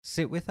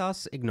Sit With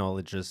Us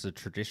acknowledges the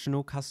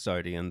traditional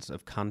custodians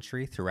of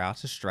country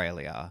throughout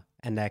Australia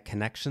and their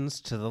connections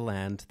to the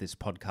land this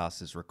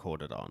podcast is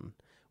recorded on.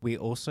 We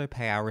also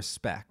pay our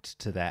respect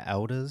to their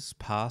elders,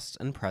 past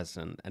and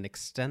present, and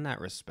extend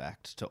that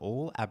respect to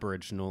all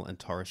Aboriginal and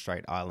Torres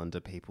Strait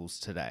Islander peoples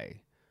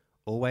today.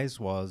 Always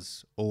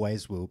was,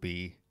 always will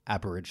be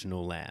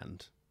Aboriginal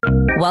land.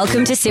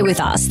 Welcome to Sit With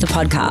Us, the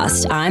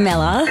podcast. I'm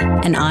Ella.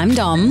 And I'm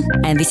Dom.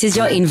 And this is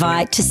your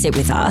invite to sit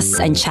with us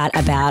and chat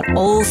about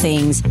all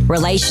things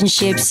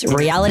relationships,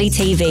 reality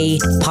TV,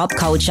 pop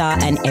culture,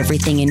 and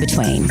everything in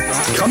between.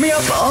 Coming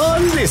up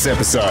on this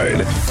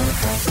episode.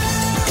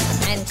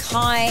 And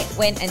Kai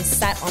went and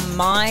sat on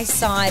my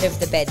side of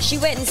the bed. She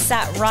went and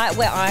sat right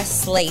where I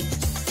sleep,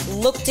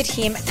 looked at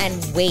him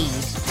and weed.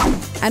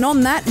 And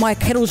on that, my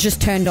kettle's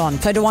just turned on.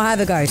 So do I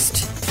have a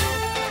ghost?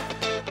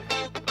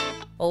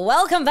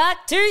 Welcome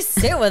back to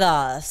Sit With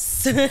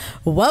Us.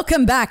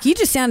 Welcome back. You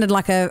just sounded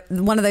like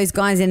one of those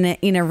guys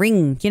in a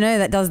ring, you know,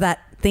 that does that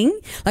thing.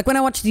 Like when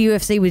I watched the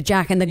UFC with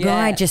Jack and the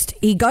guy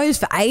he goes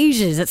for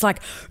ages. It's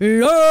like,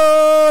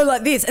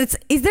 like this.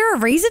 Is there a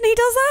reason he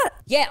does that?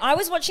 Yeah, I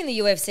was watching the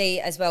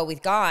UFC as well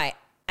with Guy.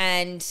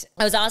 And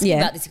I was asking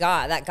about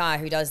that guy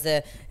who does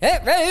the...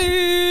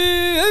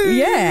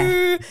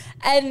 Yeah.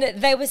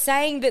 And they were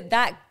saying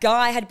that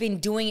guy had been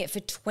doing it for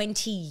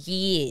 20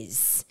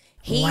 years.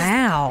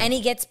 Wow. And he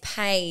gets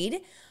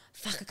paid,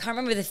 I can't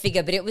remember the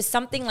figure, but it was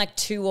something like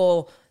 2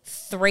 or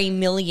 3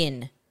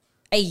 million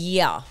a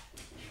year.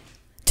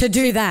 To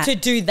do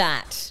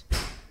that.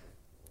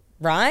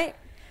 Right?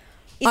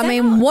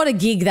 What a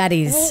gig that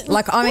is.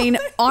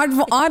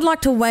 I'd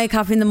like to wake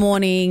up in the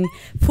morning,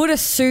 put a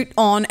suit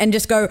on and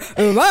just go,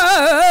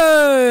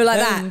 whoa, like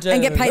that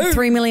and get paid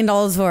 $3 million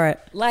for it.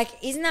 Like,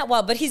 isn't that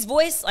wild? But his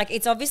voice, like,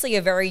 it's obviously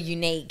a very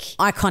unique...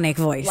 iconic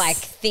voice. Like,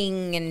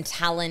 thing and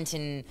talent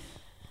and...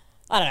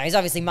 I don't know. He's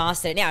obviously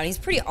mastered it now, and he's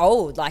pretty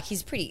old. Like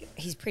he's pretty.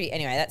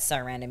 Anyway, that's so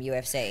random.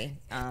 UFC.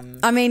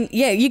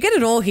 You get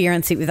it all here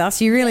and Sit With Us.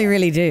 You really,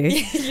 really do.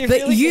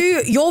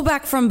 You're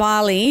back from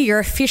Bali. You're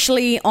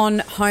officially on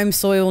home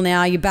soil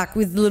now. You're back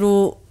with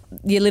your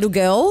little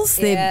girls.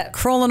 Yeah. They're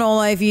crawling all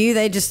over you.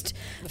 They're just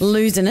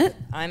losing it.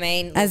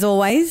 As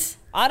always.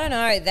 I don't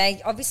know.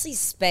 They obviously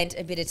spent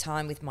a bit of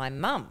time with my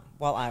mum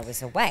while I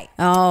was away.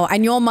 Oh,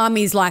 and your mum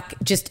is like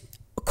just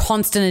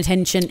constant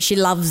attention. She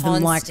loves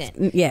them.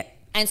 Yeah.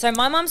 And so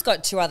my mum's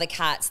got 2 other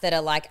cats that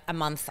are like a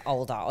month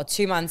older or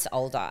 2 months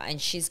older,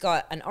 and she's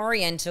got an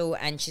Oriental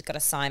and she's got a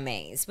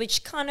Siamese,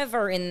 which kind of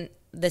are in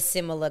the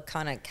similar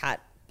kind of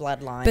cat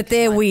bloodline. But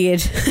they're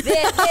weird.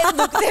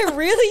 They're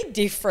really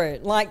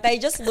different. Like they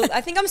just look, I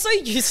think I'm so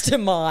used to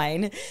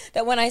mine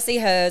that when I see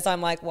hers,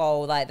 I'm like, whoa,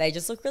 like they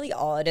just look really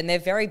odd and they're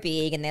very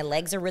big and their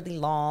legs are really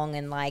long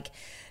and like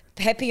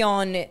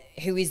Pepion,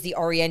 who is the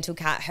Oriental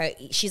cat,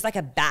 she's like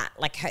a bat.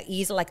 Like her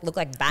ears look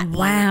like bat ears.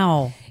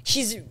 Wow.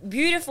 She's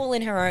beautiful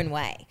in her own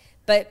way,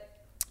 but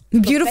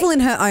beautiful in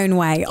her own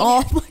way.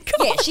 Oh my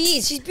God. Yeah, she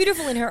is. She's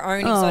beautiful in her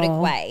own exotic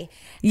way.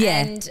 Yeah.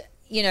 And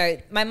you know,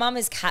 my mum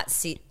has cat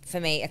sit for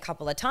me a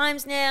couple of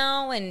times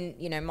now, and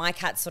you know, my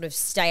cats sort of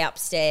stay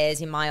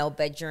upstairs in my old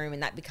bedroom,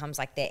 and that becomes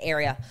like their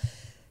area.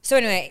 So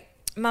anyway.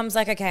 Mum's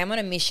like, okay, I'm on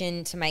a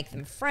mission to make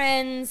them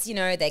friends. You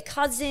know, they're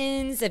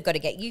cousins. They've got to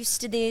get used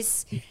to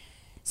this.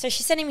 So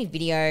she's sending me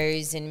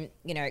videos and,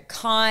 you know,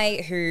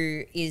 Kai,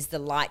 who is the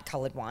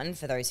light-coloured one,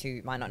 for those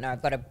who might not know,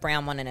 I've got a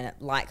brown one and a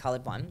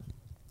light-coloured one.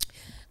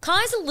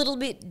 Kai's a little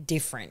bit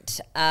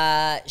different.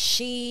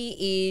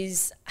 She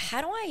is, how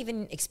do I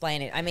even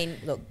explain it? I mean,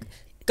 look,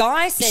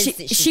 Guy says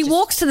that she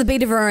walks to the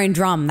beat of her own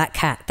drum, that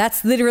cat.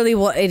 That's literally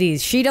what it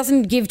is. She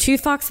doesn't give 2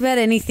 fucks about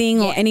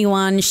anything or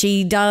anyone.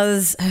 She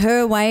does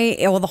her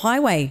way or the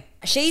highway.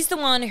 She's the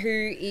one who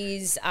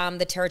is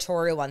the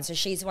territorial one. So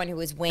she's the one who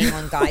was weighing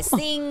on Guy's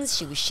things.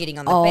 She was shitting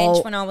on the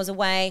bench when I was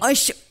away.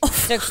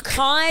 So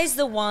Kai's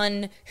the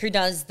one who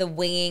does the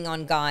weighing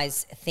on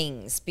Guy's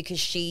things because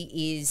she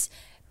is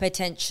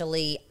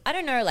potentially, I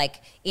don't know,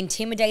 like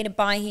intimidated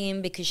by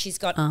him because she's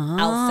got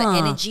alpha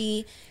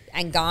energy.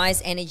 And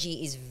Guy's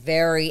energy is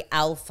very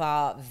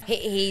alpha.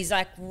 He's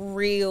like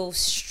real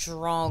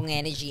strong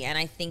energy. And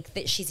I think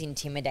that she's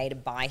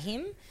intimidated by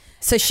him.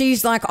 So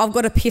she's like, I've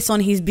got to piss on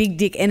his big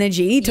dick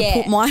energy to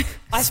put my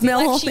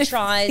smell on. I feel like she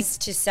tries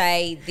to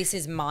say, this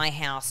is my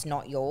house,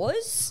 not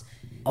yours.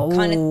 Oh.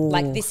 Kind of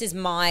like, this is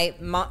my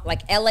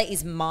like Ella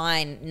is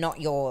mine, not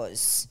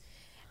yours.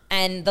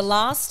 And the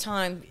last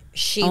time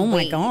she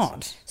my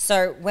God.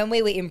 So when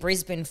we were in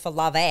Brisbane for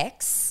Love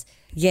X,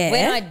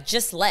 when I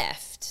just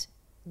left,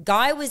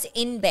 Guy was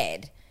in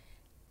bed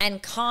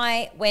and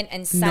Kai went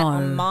and sat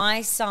on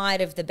my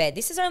side of the bed.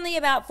 This is only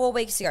about 4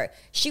 weeks ago.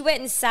 She went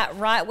and sat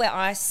right where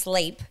I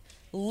sleep,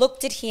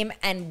 looked at him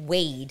and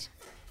weed.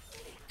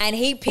 And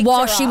he picked her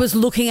while up. she was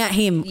looking at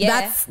him.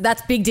 Yeah.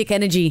 That's big dick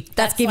energy.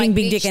 That's giving like,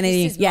 big dick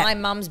energy. This is my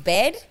mum's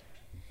bed.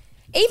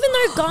 Even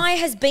though Guy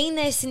has been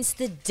there since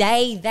the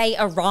day they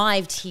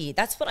arrived here.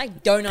 That's what I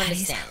don't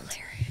understand.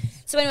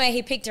 So anyway,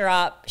 he picked her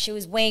up. She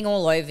was weeing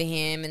all over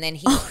him, and then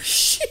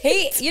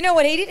you know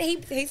what he did?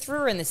 He threw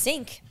her in the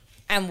sink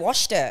and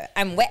washed her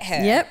and wet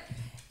her. Yep.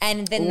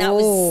 And then that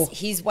was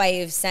his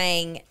way of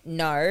saying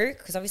no,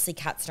 because obviously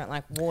cats don't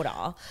like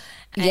water.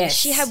 And Yes.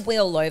 she had wee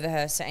all over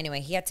her. So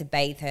anyway, he had to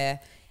bathe her.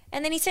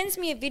 And then he sends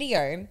me a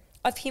video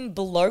of him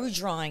blow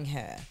drying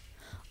her.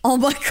 Oh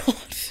my God.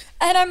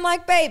 And I'm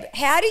like, babe,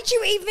 how did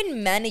you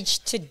even manage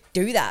to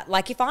do that?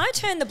 Like, if I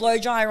turn the blow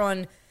dryer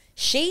on,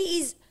 she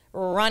is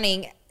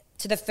running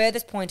to the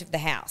furthest point of the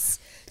house.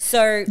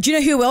 So, Do you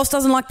know who else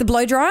doesn't like the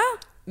blow dryer?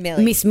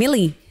 Millie. Miss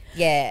Millie.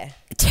 yeah.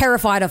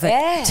 Terrified of it.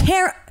 Yeah.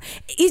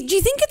 Do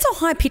you think it's a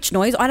high pitched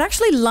noise? I'd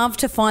actually love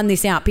to find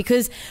this out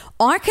because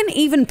I can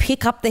even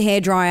pick up the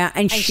hairdryer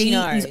and she she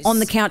knows. is on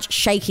the couch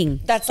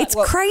shaking. That's like it's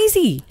what-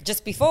 crazy.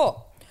 Just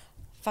before,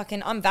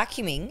 I'm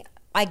vacuuming.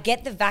 I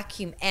get the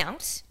vacuum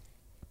out.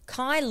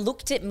 Kai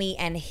looked at me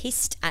and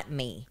hissed at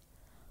me.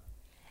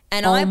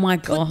 And Oh I my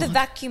put the God.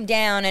 vacuum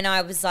down and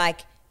I was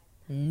like,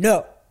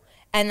 no.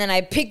 And then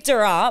I picked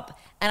her up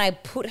and I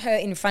put her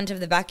in front of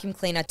the vacuum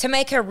cleaner to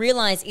make her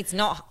realize it's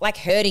not like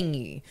hurting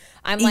you.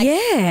 I'm like,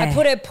 Yeah. I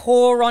put her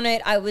paw on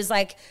it. I was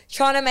like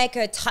trying to make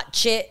her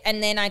touch it.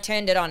 And then I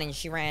turned it on and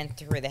she ran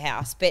through the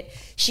house. But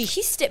she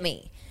hissed at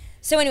me.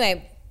 So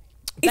anyway.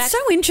 It's so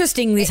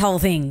interesting, this whole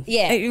thing.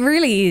 Yeah. It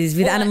really is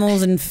with Well,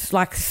 animals and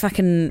like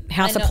fucking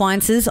house I know-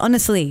 appliances,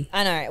 honestly.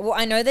 I know. Well,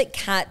 I know that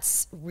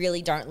cats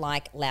really don't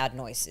like loud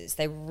noises.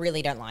 They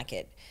really don't like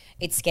it.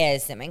 It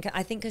scares them. And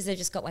I think because they've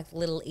just got like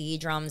little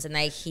eardrums and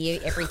they hear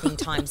everything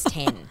times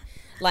 10.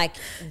 Like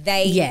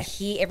they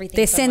hear everything.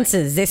 Their so much.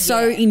 senses, they're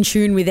so Yeah. in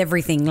tune with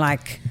everything.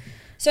 Like,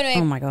 So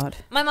anyway, oh my God.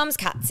 my mum's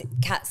cat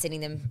sitting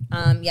them.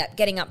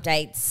 Getting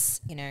updates.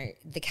 You know,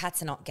 the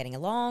cats are not getting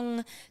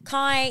along.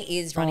 Kai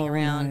is running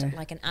around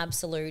like an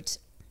absolute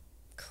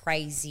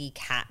crazy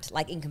cat.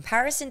 Like in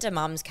comparison to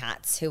mum's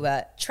cats who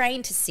are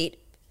trained to sit,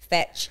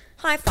 fetch,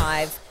 high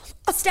five,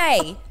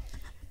 stay.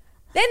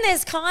 Then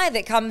there's Kai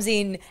that comes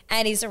in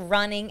and is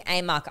running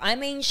amok. I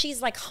mean,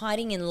 she's like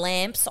hiding in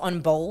lamps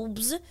on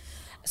bulbs.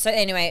 So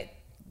anyway,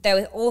 they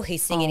were all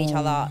hissing at each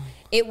other.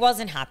 It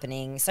wasn't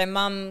happening. So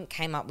mum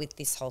came up with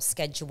this whole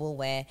schedule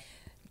where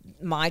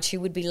my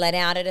two would be let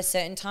out at a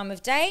certain time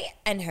of day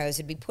and hers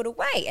would be put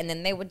away. And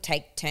then they would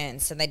take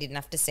turns so they didn't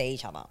have to see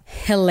each other.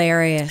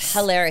 Hilarious.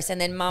 Hilarious. And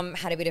then mum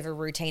had a bit of a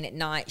routine at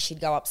night. She'd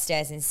go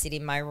upstairs and sit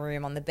in my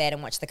room on the bed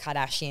and watch the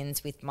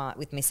Kardashians with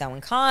Misso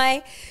and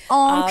Kai.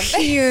 Oh,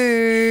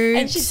 cute.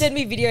 And she'd send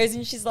me videos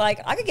and she's like,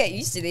 I could get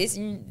used to this.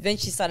 And then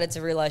she started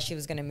to realise she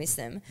was going to miss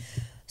them.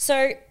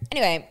 So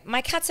anyway,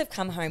 my cats have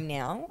come home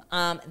now.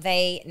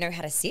 They know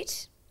how to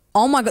sit,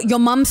 Oh my God. Your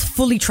mum's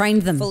fully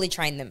trained them. fully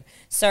trained them.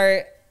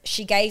 So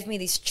she gave me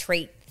this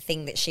treat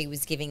thing that she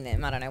was giving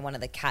them. I don't know, one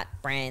of the cat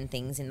brand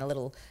things in the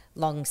little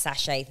long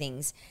sachet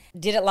things.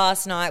 Did it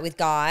last night with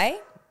Guy.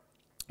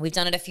 We've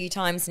done it a few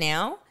times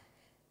now.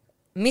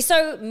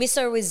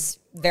 Misso is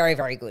very,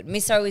 very good.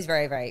 Misso is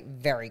very, very,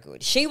 very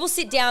good. She will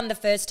sit down the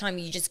first time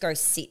you just go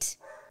sit.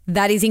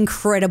 That is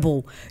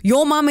incredible.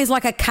 Your mum is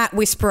like a cat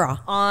whisperer.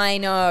 I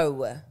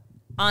know.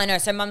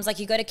 So mum's like,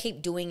 you got to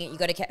keep doing it. You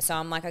got to keep. So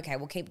I'm like, okay,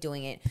 we'll keep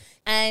doing it.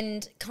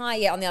 And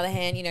Kai, on the other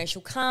hand, you know,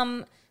 she'll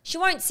come. She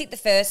won't sit the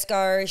first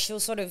go. She'll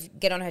sort of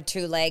get on her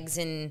two legs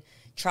and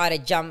try to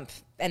jump.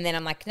 And then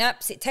I'm like, nope.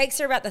 It takes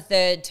her about the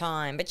third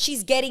time, but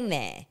she's getting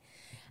there.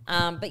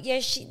 But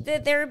yeah,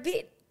 they're a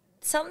bit.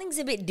 Something's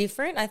a bit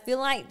different. I feel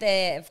like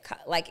they're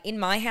like in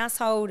my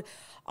household.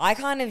 I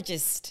kind of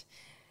just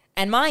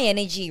and my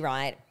energy,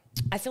 right?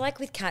 I feel like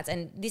with cats,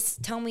 and this,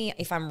 tell me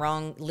if I'm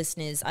wrong,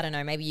 listeners, I don't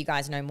know, maybe you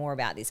guys know more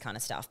about this kind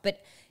of stuff.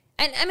 But,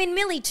 and I mean,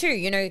 Millie too,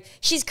 you know,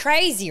 she's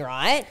crazy,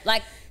 right?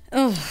 Like,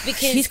 because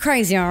She's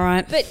crazy, all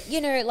right. But,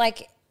 you know,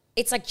 like,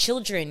 it's like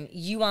children.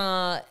 You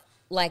are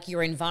like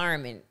your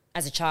environment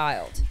as a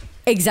child.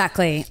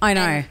 Exactly. I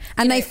know.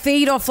 And you they know-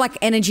 feed off like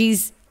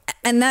energies.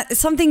 And that's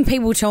something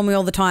people tell me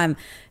all the time.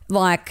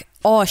 Like,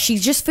 oh,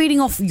 she's just feeding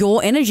off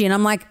your energy. And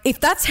I'm like, if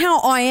that's how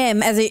I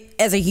am as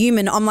a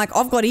human, I'm like,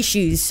 I've got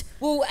issues.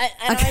 Well,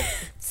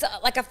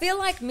 I feel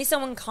like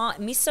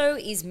Misso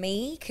is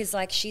me because,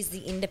 like, she's the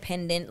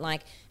independent,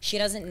 like, she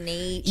doesn't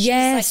need. She's,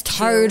 Yes, like,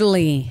 chill.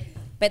 totally.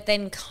 But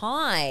then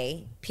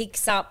Kai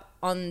picks up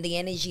on the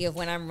energy of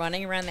when I'm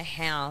running around the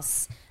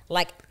house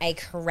like a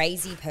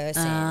crazy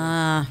person.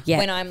 Yeah.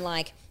 When I'm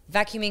like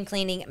vacuuming,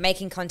 cleaning,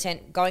 making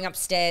content, going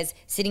upstairs,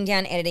 sitting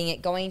down, editing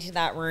it, going into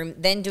that room,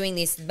 then doing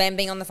this, then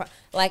being on the phone.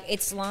 Like,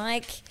 it's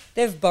like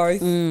they've both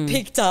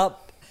picked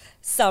up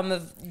some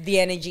of the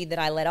energy that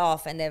I let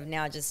off and they've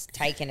now just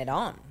taken it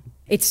on.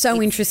 It's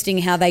so interesting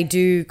how they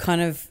do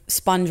kind of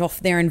sponge off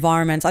their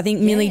environments. I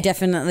think Millie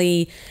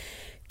definitely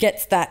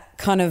gets that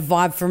kind of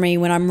vibe for me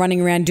when I'm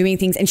running around doing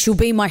things, and she'll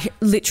be my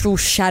literal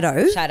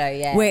shadow.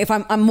 Yeah. Where if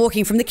I'm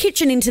walking from the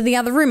kitchen into the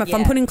other room, if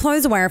I'm Yeah. putting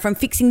clothes away, or if I'm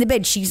fixing the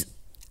bed, she's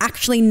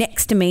actually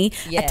next to me,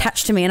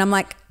 attached to me, and I'm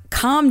like,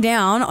 calm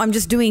down, I'm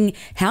just doing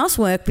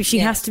housework, but she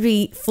has to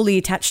be fully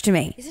attached to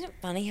me. Isn't it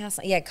funny how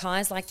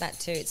Kai's like that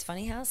too. It's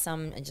funny how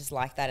some are just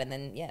like that and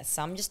then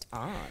some just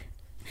aren't.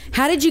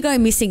 How did you go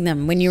missing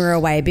them when you were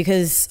away?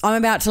 Because I'm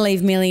about to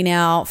leave Millie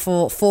now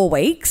for 4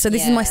 weeks, so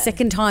this is my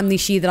second time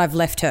this year that I've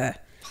left her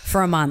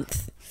for a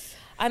month.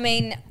 I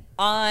mean,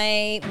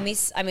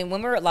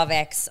 when we were at Love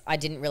X, I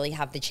didn't really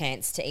have the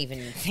chance to even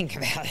think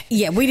about it.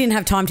 Yeah, we didn't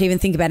have time to even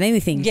think about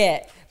anything.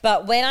 Yeah.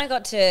 But when I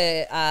got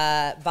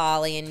to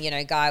Bali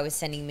and, Guy was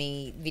sending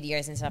me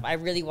videos and stuff, I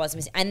really was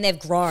missing. And they've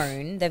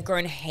grown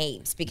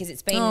heaps because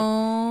it's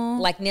been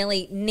like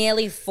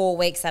nearly 4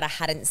 weeks that I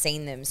hadn't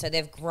seen them. So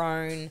they've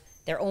grown,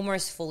 they're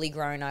almost fully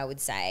grown, I would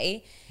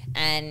say.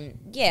 And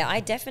yeah, I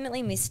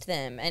definitely missed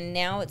them. And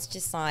now it's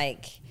just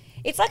like,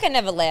 it's like I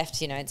never left,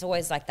 It's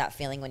always like that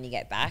feeling when you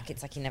get back.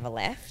 It's like you never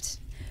left.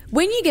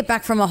 When you get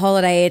back from a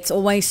holiday, it's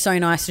always so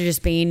nice to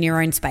just be in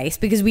your own space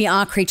because we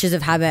are creatures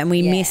of habit and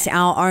we miss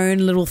our own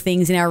little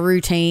things in our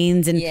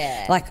routines. And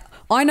like,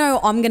 I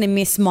know I'm going to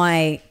miss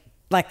my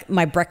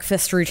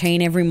breakfast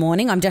routine every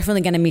morning. I'm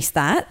definitely going to miss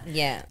that.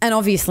 Yeah. And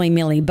obviously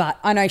Millie, but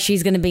I know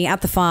she's going to be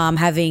at the farm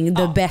having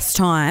the best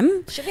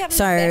time. She'll be having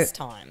the best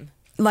time.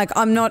 Like,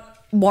 I'm not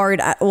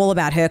worried at all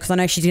about her because I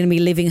know she's going to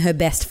be living her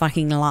best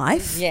fucking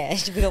life. Yeah,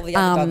 with all the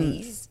other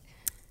doggies.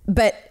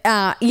 But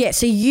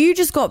so you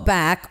just got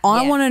back.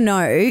 I want to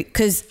know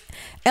because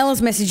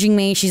Ella's messaging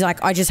me. She's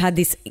like, I just had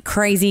this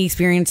crazy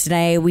experience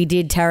today. We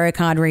did tarot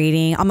card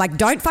reading. I'm like,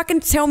 don't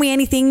fucking tell me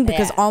anything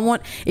because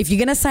if you're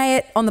going to say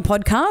it on the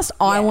podcast,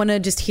 I want to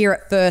just hear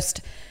it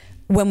first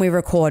when we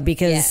record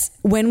because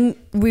when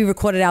we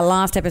recorded our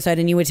last episode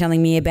and you were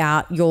telling me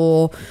about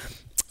your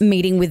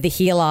meeting with the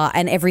healer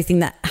and everything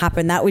that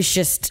happened, that was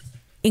just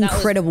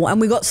incredible. And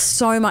we got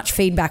so much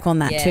feedback on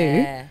that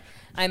too.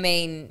 I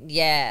mean,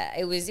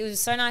 it was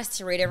so nice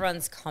to read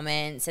everyone's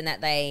comments and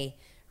that they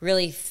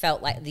really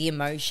felt like the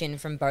emotion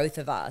from both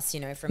of us,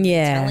 from me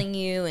telling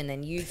you and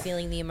then you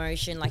feeling the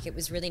emotion. Like, it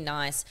was really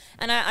nice.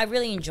 And I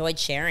really enjoyed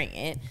sharing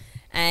it.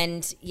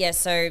 And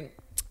so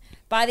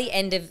by the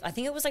end of, I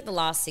think it was like the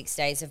last 6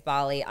 days of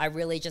Bali, I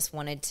really just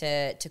wanted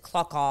to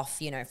clock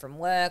off, from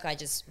work. I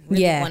just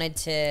really wanted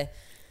to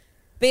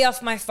be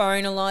off my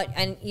phone a lot.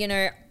 And,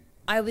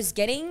 I was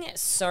getting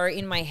so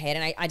in my head,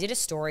 and I did a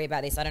story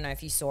about this. I don't know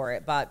if you saw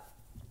it, but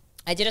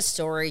I did a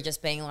story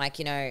just being like,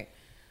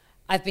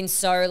 I've been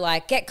so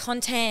like, get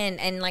content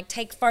and like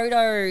take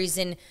photos.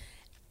 And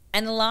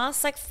the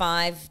last like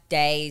 5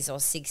 days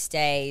or 6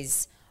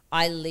 days,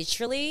 I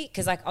literally,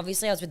 because like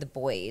obviously I was with the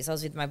boys. I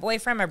was with my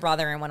boyfriend, my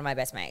brother, and one of my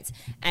best mates.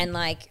 And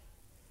like,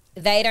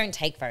 they don't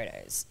take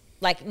photos.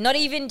 Like, not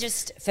even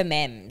just for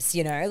memes,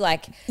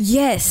 like.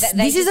 Yes,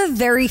 this is a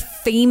very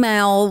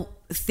female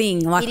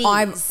thing. Like,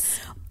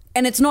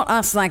 and it's not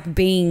us like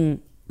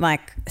being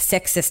like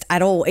sexist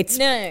at all. It's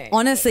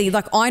honestly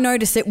like I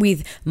notice it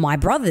with my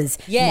brothers,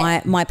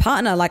 my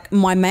partner, like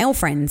my male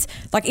friends.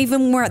 Like,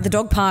 even when we're at the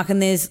dog park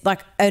and there's like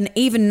an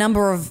even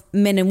number of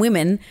men and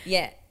women.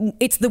 Yeah.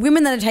 It's the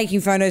women that are taking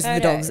photos of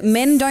the dogs.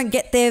 Men don't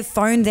get their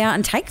phones out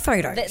and take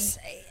photos.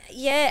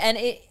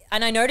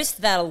 And I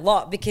noticed that a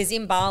lot because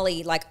in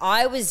Bali, like,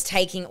 I was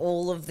taking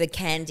all of the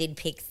candid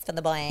pics for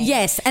the brand.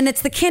 Yes, and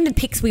it's the candid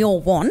pics we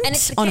all want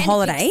on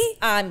holiday.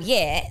 And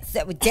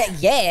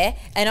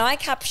I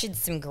captured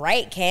some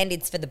great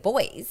candids for the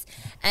boys.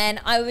 And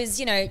I was,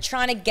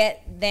 trying to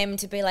get them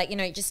to be like,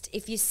 just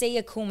if you see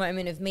a cool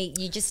moment of me,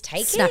 you just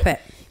take Snap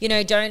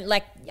it. Don't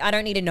like, I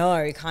don't need to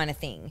know kind of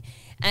thing.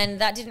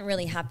 And that didn't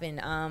really happen,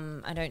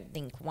 I don't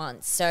think,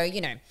 once. So,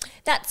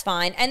 that's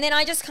fine. And then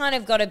I just kind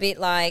of got a bit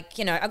like,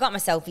 I got my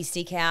selfie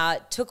stick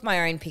out, took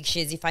my own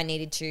pictures if I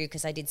needed to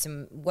because I did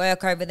some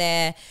work over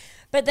there.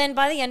 But then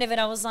by the end of it,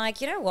 I was like,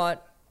 you know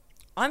what?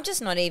 I'm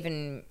not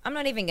even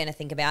going to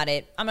think about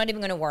it. I'm not even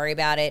going to worry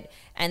about it.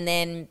 And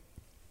then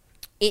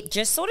it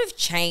just sort of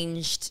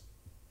changed,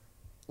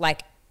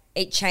 like,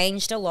 it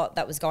changed a lot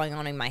that was going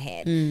on in my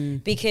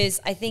head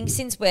because I think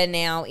since we're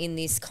now in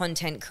this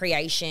content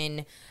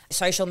creation,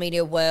 social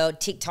media world,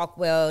 TikTok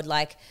world,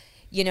 like,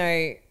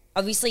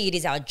 obviously it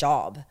is our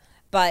job.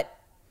 But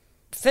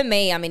for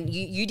me, I mean,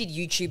 you did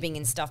YouTubing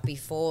and stuff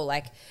before.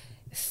 Like,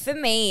 for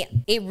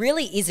me, it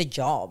really is a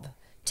job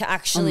to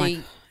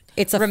actually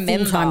it's a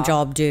full-time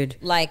job, dude.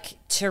 Like,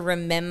 to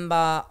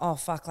remember,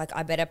 like,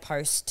 I better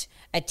post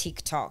a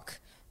TikTok.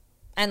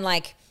 And,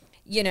 like,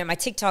 my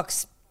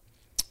TikToks,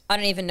 I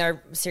don't even know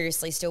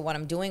seriously still what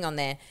I'm doing on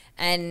there.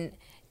 And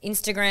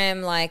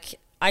Instagram, like,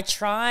 I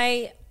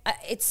try,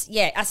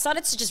 I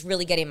started to just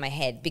really get in my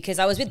head because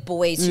I was with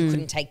boys who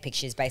couldn't take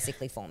pictures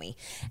basically for me.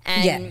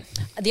 And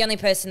the only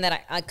person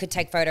that I could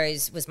take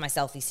photos was my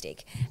selfie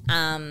stick.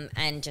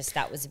 And just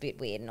that was a bit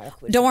weird and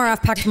awkward. Don't worry,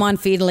 I've packed mine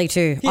for Italy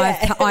too.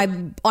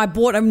 I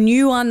bought a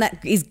new one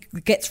that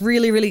gets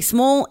really, really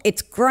small.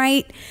 It's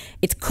great.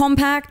 It's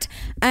compact.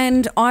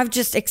 And I've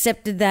just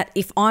accepted that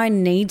if I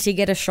need to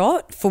get a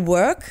shot for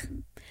work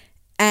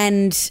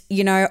and,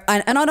 and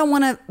I don't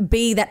want to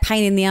be that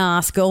pain in the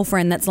ass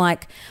girlfriend that's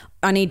like,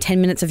 I need 10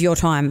 minutes of your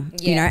time,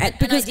 because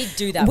I did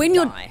do that when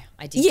I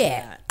did do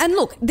that. And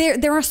look,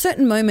 there are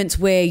certain moments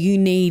where you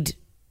need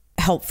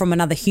help from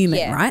another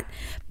human, right?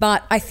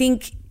 But I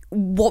think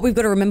what we've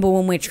got to remember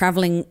when we're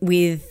traveling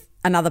with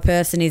another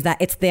person is that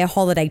it's their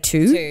holiday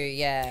too.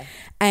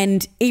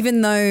 And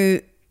even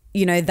though,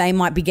 they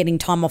might be getting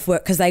time off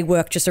work because they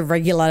work just a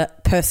regular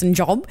person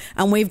job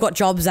and we've got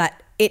jobs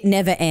that it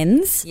never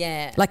ends.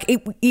 Yeah. Like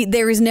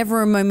there is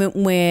never a moment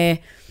where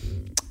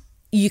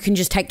you can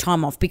just take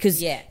time off,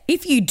 because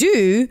if you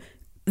do,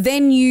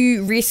 then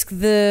you risk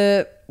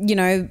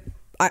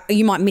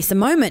you might miss a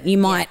moment. You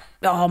might,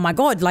 oh my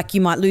God, like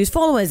you might lose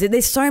followers.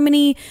 There's so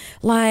many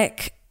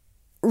like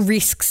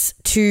risks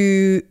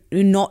to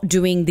not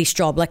doing this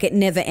job. Like it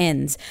never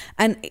ends.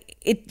 And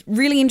it's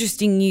really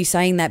interesting you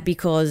saying that,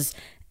 because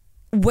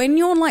when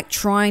you're like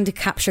trying to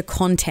capture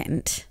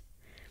content,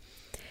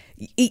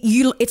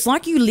 it's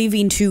like you live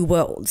in two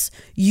worlds.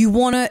 You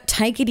want to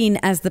take it in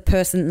as the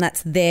person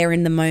that's there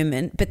in the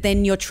moment, but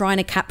then you're trying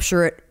to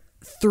capture it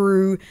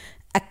through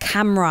a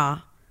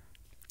camera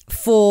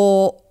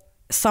for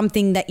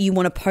something that you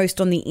want to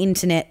post on the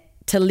internet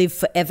to live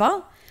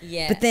forever.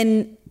 Yeah. But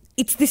then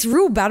it's this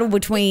real battle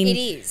between it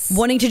is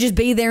wanting to just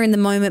be there in the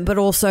moment, but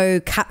also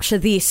capture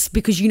this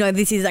because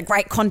this is a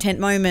great content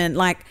moment.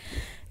 Like,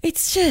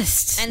 it's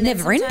just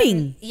never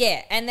ending.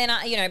 Yeah. And then,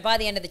 by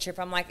the end of the trip,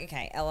 I'm like,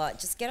 okay, Ella,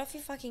 just get off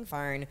your fucking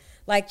phone.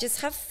 Like,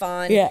 just have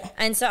fun. Yeah.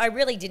 And so I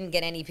really didn't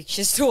get any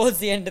pictures towards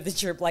the end of the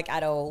trip, like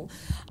at all,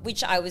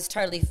 which I was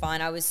totally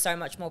fine. I was so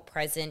much more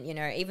present.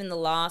 Even the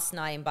last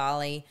night in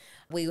Bali,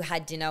 we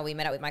had dinner, we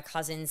met up with my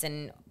cousins,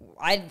 and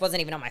I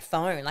wasn't even on my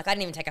phone. Like, I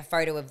didn't even take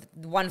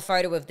one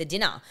photo of the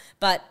dinner.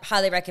 But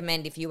highly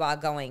recommend, if you are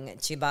going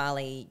to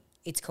Bali,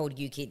 it's called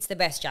Yuki. It's the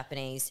best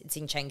Japanese. It's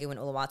in Canggu and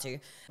Uluwatu.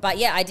 But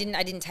yeah, I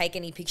didn't take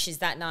any pictures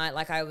that night.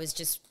 Like, I was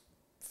just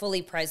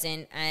fully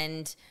present,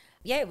 and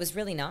yeah, it was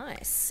really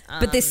nice.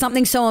 But there's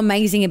something so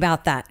amazing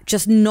about that.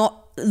 Just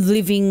not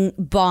living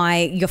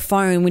by your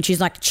phone, which is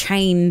like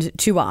chained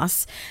to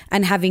us,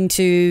 and having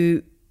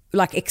to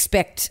like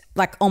expect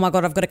like, oh my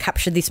God, I've got to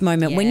capture this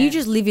moment. Yeah. When you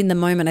just live in the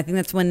moment, I think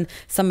that's when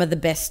some of the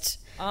best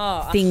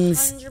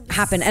things 100%.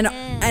 happen.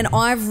 And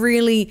I've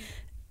really,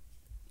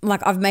 like,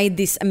 I've made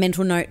this a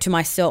mental note to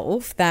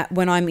myself that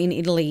when I'm in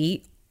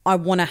Italy, I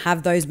want to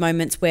have those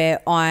moments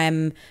where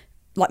I'm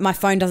like, my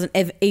phone doesn't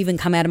even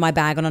come out of my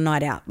bag on a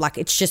night out. Like,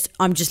 it's just,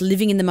 I'm just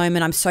living in the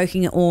moment. I'm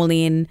soaking it all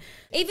in.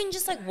 Even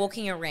just like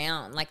walking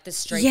around like the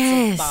streets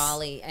Yes. of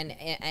Bali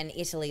and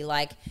Italy,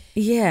 like,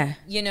 Yeah.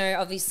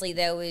 obviously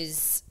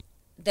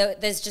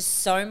there's just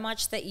so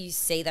much that you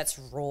see that's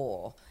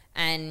raw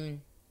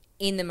and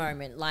in the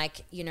moment.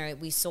 Like,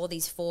 we saw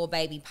these 4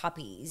 baby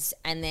puppies,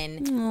 and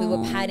then we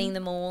were patting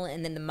them all,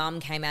 and then the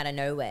mum came out of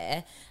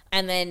nowhere,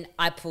 and then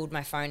I pulled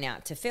my phone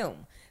out to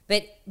film.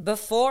 But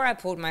before I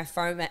pulled my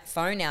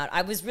phone out,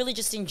 I was really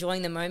just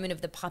enjoying the moment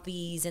of the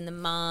puppies and the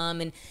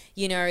mum and,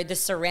 the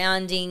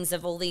surroundings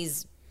of all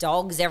these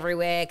dogs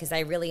everywhere, because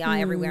they really are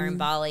everywhere in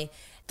Bali.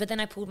 But then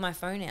I pulled my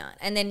phone out.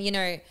 And then,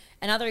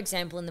 another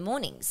example in the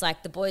mornings,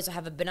 like the boys will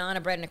have a banana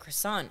bread and a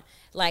croissant.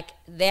 Like,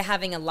 they're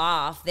having a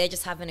laugh. They're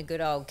just having a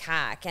good old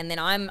cack. And then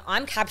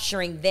I'm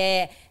capturing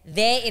they're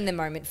in the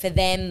moment for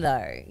them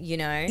though,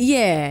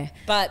 Yeah.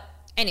 But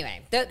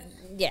anyway,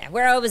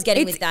 where I was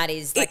getting with that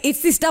is like,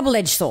 it's this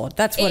double-edged sword.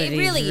 That's what it is. It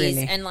really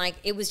is. And like,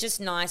 it was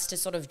just nice to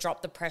sort of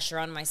drop the pressure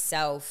on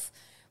myself,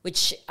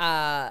 which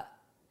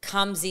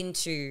comes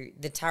into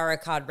the tarot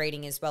card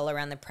reading as well,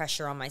 around the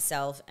pressure on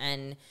myself.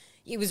 And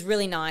it was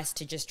really nice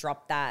to just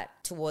drop that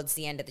towards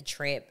the end of the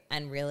trip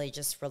and really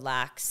just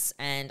relax.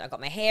 And I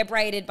got my hair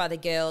braided by the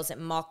girls at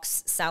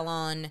Mox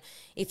Salon.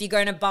 If you're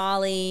going to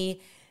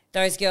Bali,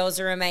 those girls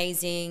are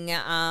amazing.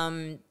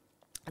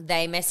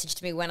 They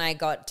messaged me when I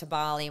got to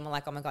Bali and were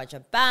like, oh my God,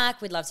 you're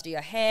back. We'd love to do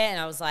your hair.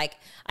 And I was like,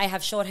 I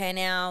have short hair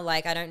now.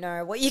 Like, I don't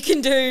know what you can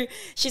do.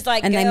 She's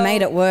like, and they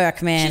made it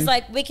work, man. She's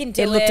like, we can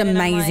do it. It looked And I'm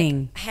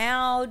amazing. like,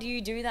 how do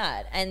you do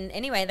that? And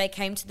anyway, they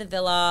came to the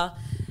villa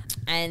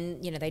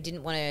and, they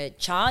didn't want to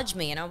charge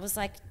me. And I was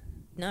like,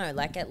 no,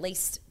 like, at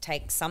least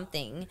take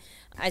something.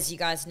 As you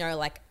guys know,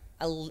 like,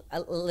 a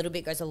little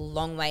bit goes a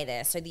long way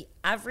there. So the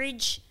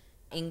average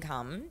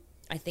income,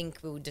 I think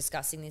we were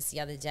discussing this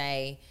the other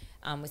day,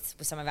 with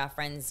some of our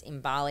friends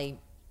in Bali,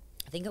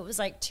 I think it was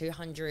like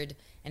 $250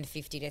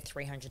 to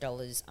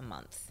 $300 a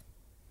month.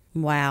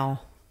 Wow.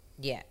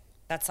 Yeah,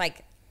 that's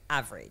like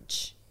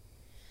average.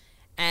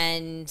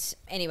 And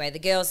anyway, the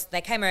girls,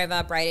 they came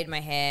over, braided my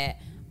hair.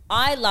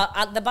 I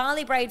love the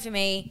Bali braid. For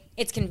me,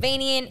 it's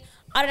convenient.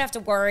 I don't have to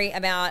worry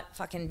about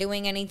fucking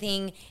doing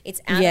anything. It's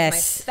out of my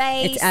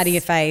face. It's out of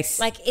your face.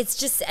 Like, it's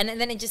just, and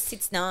then it just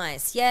sits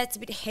nice. Yeah, it's a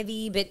bit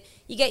heavy, but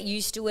you get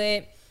used to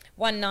it.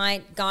 One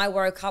night, guy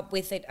woke up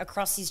with it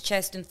across his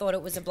chest and thought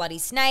it was a bloody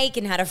snake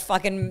and had a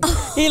fucking,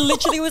 he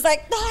literally was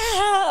like,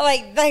 ah,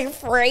 like, they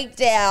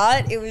freaked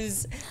out. It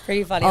was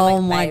pretty funny. I'm Oh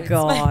like, my "Babe, it's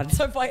God."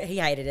 so funny." He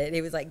hated it.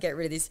 He was like, get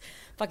rid of this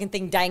fucking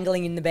thing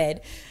dangling in the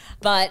bed.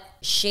 But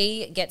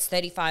she gets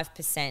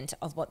 35%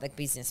 of what the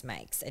business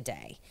makes a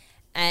day.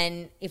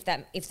 And if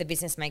the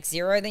business makes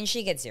 0, then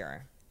she gets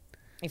 0.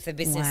 If the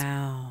business,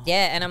 Wow.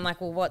 yeah. And I'm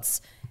like, well,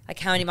 what's like,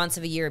 how many months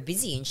of a year are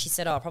busy? And she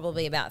said, oh,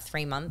 probably about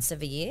 3 months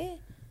of a year.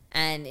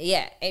 And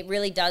yeah, it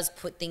really does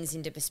put things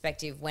into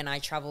perspective when I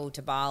travel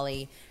to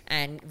Bali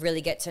and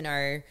really get to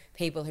know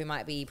people who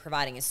might be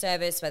providing a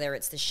service, whether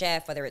it's the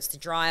chef, whether it's the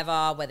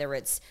driver, whether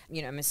it's,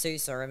 you know, a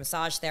masseuse or a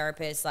massage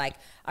therapist. Like,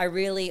 I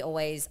really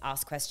always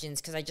ask questions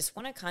because I just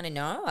want to kind of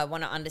know. I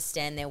want to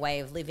understand their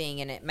way of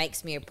living, and it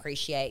makes me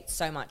appreciate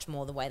so much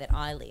more the way that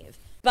I live.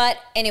 But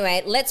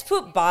anyway, let's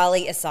put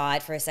Bali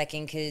aside for a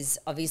second because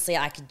obviously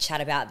I could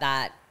chat about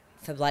that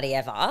for bloody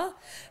ever.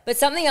 But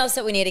something else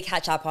that we need to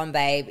catch up on,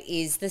 babe,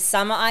 is the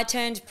summer I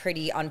turned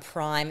pretty on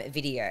Prime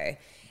Video.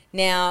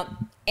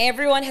 Now,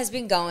 everyone has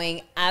been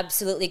going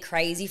absolutely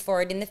crazy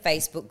for it in the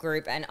Facebook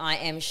group, and I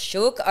am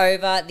shook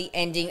over the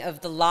ending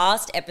of the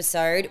last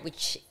episode,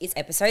 which is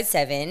episode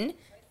 7.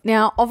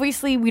 Now,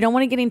 obviously, we don't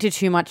want to get into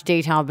too much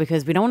detail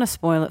because we don't want to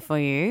spoil it for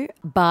you.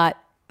 But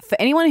for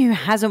anyone who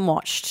hasn't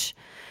watched,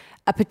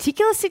 a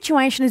particular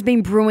situation has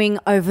been brewing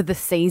over the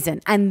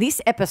season. And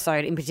this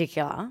episode in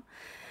particular,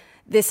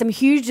 there's some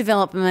huge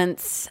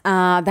developments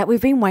that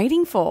we've been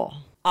waiting for.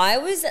 I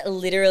was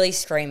literally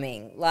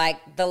screaming.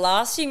 Like, the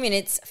last few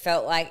minutes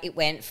felt like it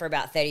went for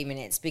about 30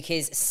 minutes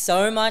because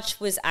so much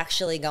was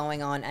actually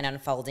going on and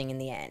unfolding in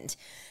the end.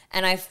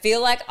 And I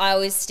feel like I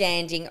was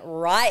standing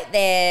right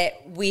there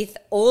with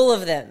all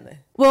of them.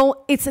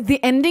 Well, it's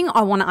the ending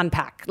I want to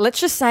unpack.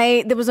 Let's just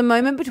say there was a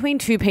moment between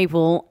two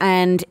people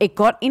and it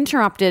got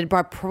interrupted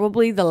by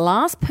probably the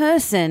last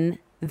person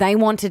they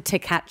wanted to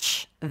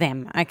catch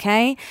them,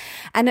 okay?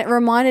 And it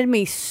reminded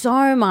me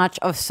so much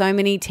of so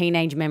many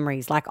teenage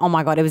memories. Like, oh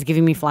my God, it was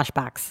giving me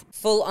flashbacks.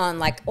 Full on,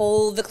 like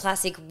all the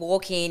classic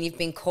walk in, you've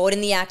been caught in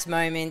the act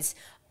moments.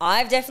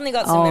 I've definitely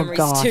got some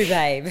memories too,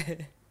 babe.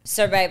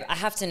 So, babe, I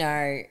have to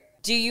know,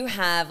 do you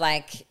have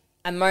like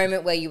a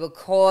moment where you were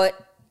caught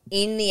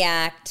in the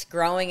act,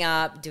 growing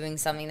up, doing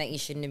something that you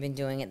shouldn't have been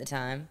doing at the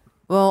time?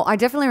 Well, I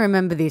definitely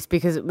remember this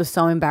because it was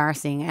so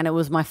embarrassing and it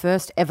was my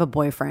first ever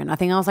boyfriend. I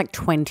think I was like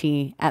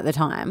 20 at the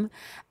time.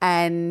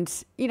 And,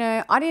 you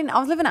know, I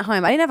was living at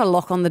home. I didn't have a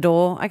lock on the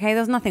door. Okay,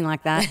 there was nothing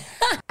like that.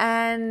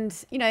 And,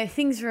 you know,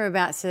 things were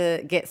about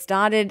to get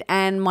started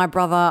and my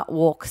brother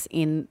walks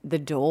in the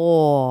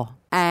door.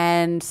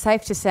 And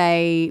safe to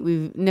say,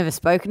 we've never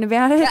spoken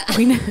about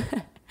it.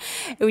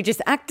 We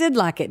just acted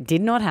like it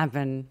did not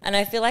happen. And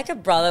I feel like a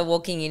brother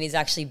walking in is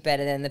actually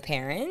better than the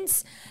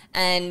parents.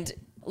 And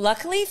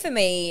luckily for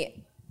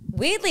me,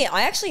 weirdly,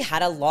 I actually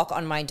had a lock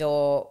on my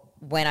door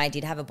when I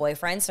did have a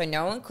boyfriend, so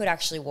no one could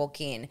actually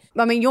walk in.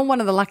 I mean, you're one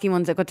of the lucky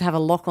ones that got to have a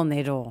lock on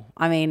their door.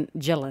 I mean,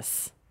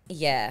 jealous.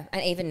 Yeah,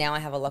 and even now I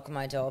have a lock on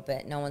my door,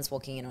 but no one's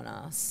walking in on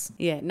us.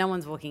 Yeah, no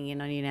one's walking in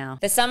on you now.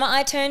 The Summer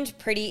I Turned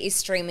Pretty is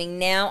streaming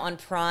now on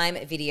Prime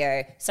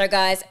Video. So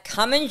guys,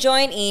 come and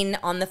join in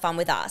on the fun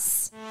with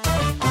us.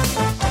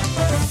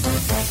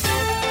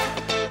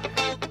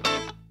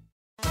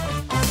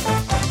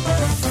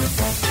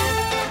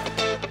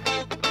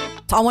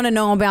 I want to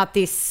know about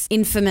this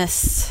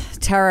infamous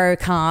tarot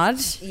card.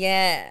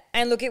 Yeah,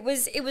 and look, it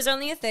was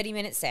only a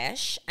 30-minute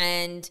sesh,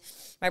 and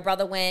my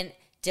brother went,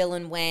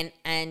 Dylan went,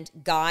 and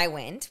Guy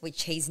went,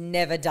 which he's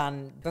never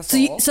done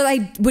before. So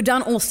they were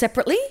done all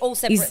separately? All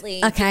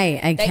separately.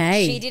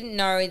 Okay. She didn't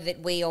know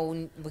that we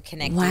all were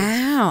connected.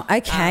 Wow.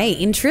 Okay.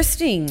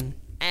 Interesting.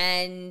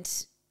 And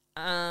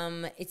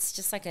it's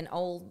just like an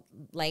old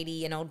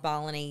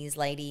Balinese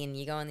lady, and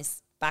you go in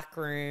this back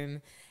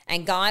room.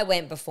 And Guy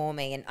went before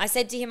me, and I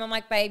said to him, I'm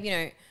like, babe, you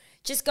know,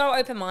 just go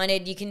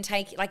open-minded. You can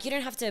take, like, you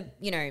don't have to,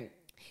 you know,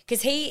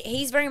 because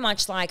he's very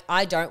much like,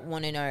 I don't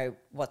want to know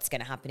what's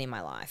going to happen in my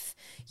life.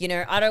 You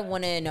know, I don't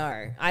want to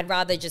know. I'd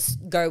rather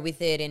just go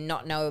with it and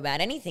not know about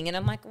anything. And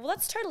I'm like, well,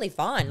 that's totally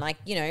fine. Like,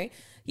 you know,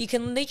 you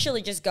can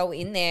literally just go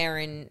in there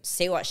and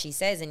see what she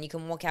says, and you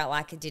can walk out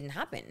like it didn't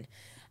happen.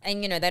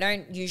 And, you know, they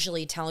don't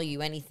usually tell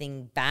you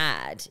anything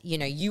bad. You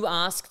know, you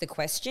ask the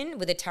question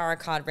with a tarot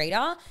card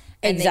reader.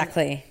 And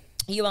exactly.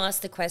 You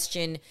ask the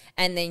question,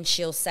 and then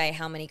she'll say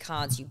how many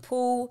cards you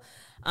pull.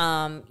 You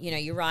know,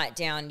 you write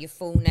down your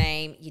full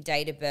name, your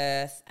date of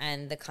birth,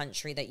 and the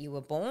country that you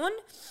were born.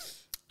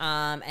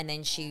 And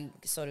then she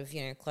sort of,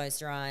 you know, closed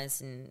her eyes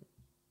and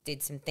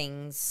did some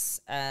things.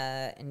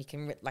 And you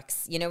can, like,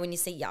 you know, when you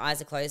see your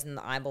eyes are closed and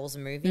the eyeballs are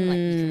moving, like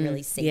you can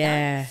really see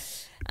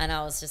that. And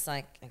I was just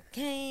like,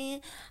 okay.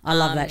 I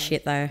love that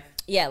shit though.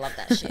 Yeah, I love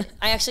that shit.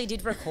 I actually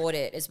did record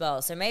it as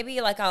well. So maybe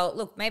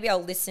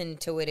I'll listen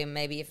to it, and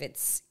maybe if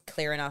it's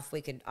clear enough,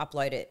 we could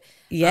upload it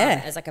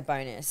as like a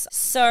bonus.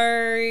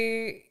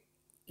 So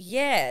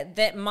yeah,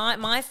 that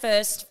my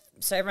first,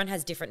 so everyone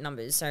has different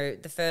numbers. So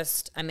the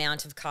first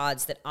amount of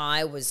cards that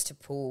I was to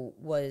pull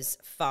was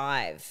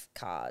 5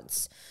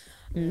 cards.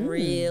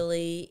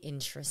 Really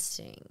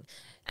interesting.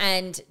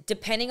 And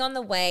depending on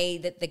the way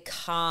that the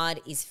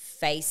card is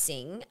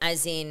facing,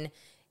 as in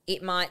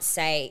it might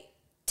say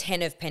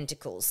 10 of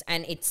Pentacles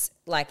and it's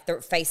like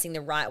they're facing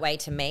the right way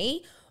to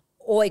me,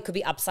 or it could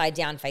be upside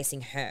down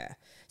facing her.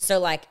 So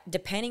like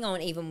depending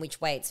on even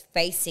which way it's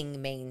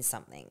facing means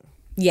something.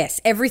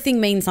 Yes, everything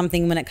means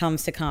something when it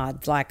comes to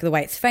cards, like the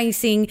way it's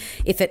facing,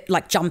 if it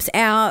like jumps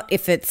out,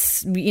 if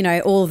it's, you know,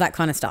 all of that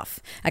kind of stuff.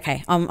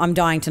 Okay, I'm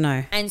dying to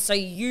know. And so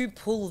you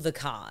pull the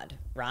card.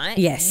 right?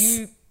 Yes.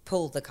 You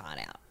pull the card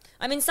out.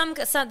 I mean, some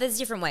there's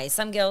different ways.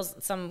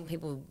 Some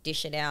people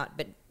dish it out,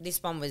 but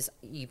this one was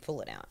you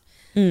pull it out.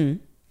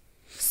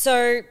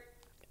 So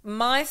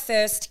my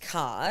first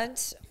card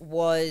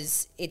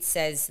it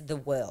says the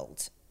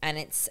world, and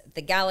it's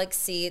the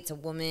galaxy. It's a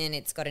woman.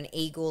 It's got an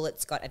eagle.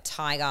 It's got a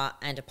tiger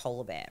and a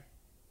polar bear.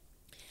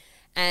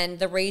 And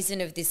the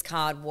reason of this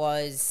card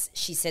was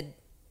she said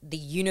the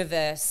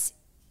universe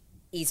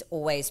is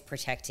always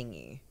protecting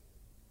you.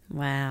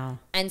 Wow.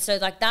 And so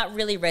like that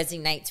really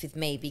resonates with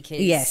me because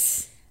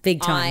Yes. Big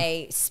time.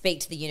 I speak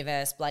to the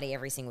universe bloody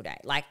every single day.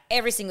 Like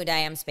every single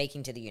day I'm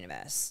speaking to the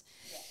universe.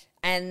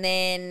 And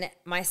then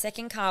my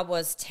second card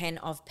was 10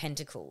 of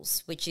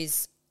Pentacles, which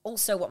is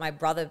also what my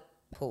brother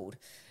pulled.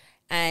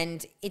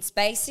 And it's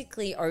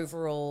basically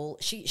overall,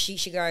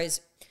 she goes,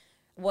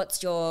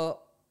 what's your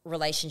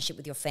relationship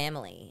with your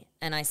family?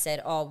 And I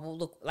said, oh, well,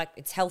 look, like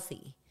it's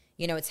healthy.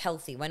 You know, it's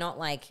healthy. We're not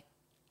like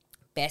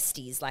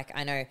besties. Like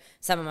I know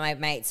some of my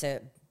mates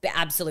are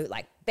absolute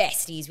like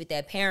besties with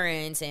their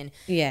parents and,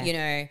 you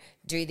know,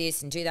 do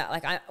this and do that.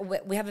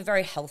 Like we have a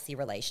very healthy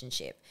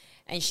relationship.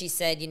 And she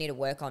said, you need to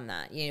work on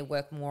that. You need to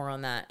work more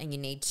on that and you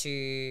need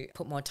to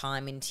put more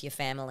time into your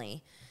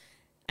family.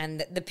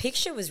 And the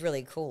picture was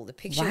really cool. The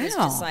picture was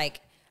just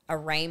like a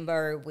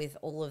rainbow with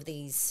all of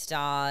these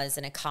stars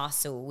and a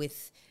castle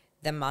with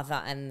the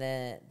mother and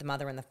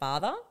the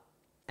father.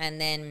 And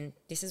then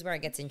this is where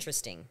it gets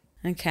interesting.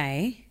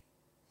 Okay.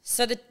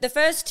 So the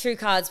first two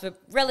cards were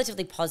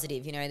relatively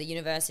positive. You know, the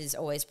universe is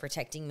always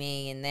protecting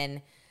me. And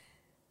then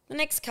the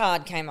next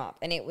card came up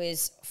and it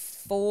was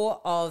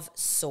 4 of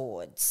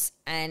Swords.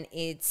 And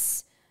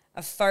it's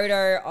a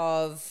photo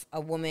of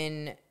a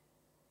woman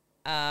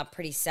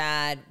pretty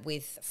sad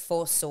with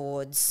 4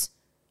 swords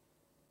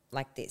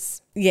like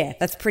this. Yeah,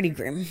 that's pretty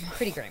grim.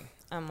 Pretty grim.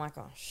 I'm like,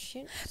 oh,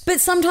 shit.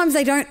 But sometimes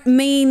they don't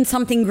mean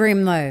something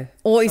grim though.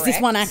 Or is this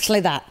one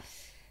actually that?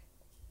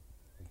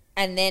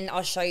 And then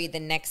I'll show you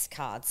the next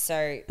card.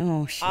 So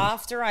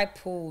after I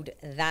pulled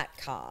that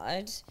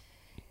card,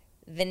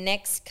 the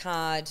next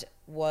card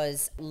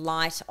was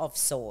Light of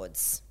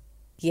Swords.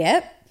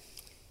 Yep.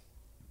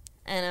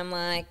 And I'm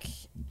like,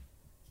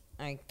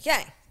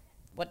 okay,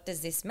 what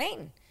does this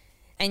mean?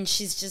 And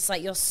she's just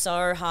like, you're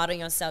so hard on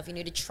yourself. You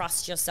need to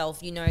trust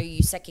yourself. You know,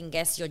 you second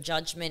guess your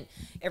judgment.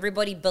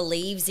 Everybody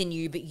believes in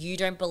you, but you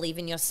don't believe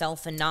in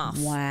yourself enough.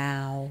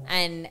 Wow.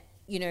 And,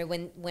 you know,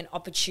 when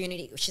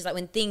opportunity, she's like,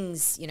 when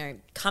things, you know,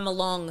 come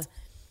along,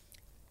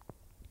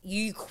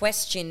 you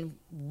question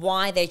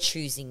why they're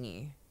choosing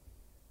you.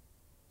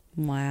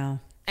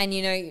 Wow. And,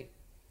 you know,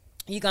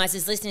 you guys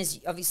as listeners,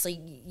 obviously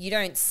you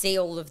don't see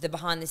all of the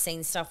behind the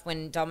scenes stuff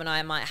when Dom and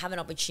I might have an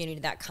opportunity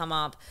that come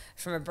up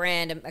from a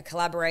brand, a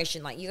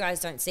collaboration. Like you guys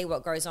don't see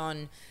what goes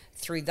on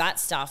through that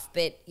stuff.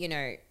 But, you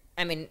know,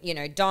 I mean, you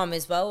know, Dom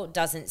as well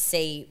doesn't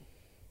see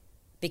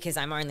because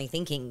I'm only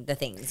thinking the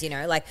things, you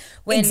know, like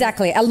when.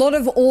 Exactly. A lot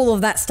of all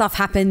of that stuff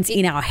happens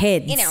in our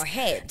heads. In our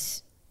head.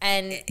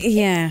 And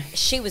yeah,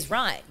 she was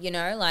right, you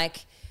know,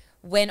 like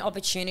when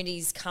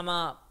opportunities come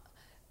up,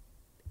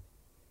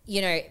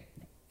 you know,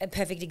 a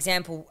perfect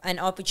example, an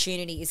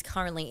opportunity is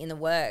currently in the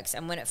works.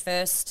 And when it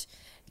first,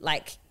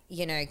 like,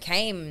 you know,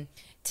 came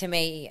to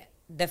me,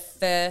 the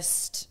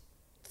first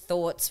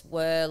thoughts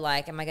were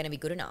like, am I going to be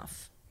good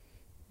enough?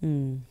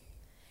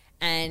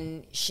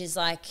 And she's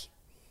like,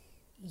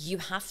 you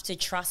have to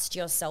trust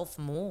yourself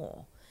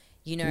more.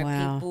 You know,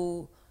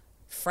 people,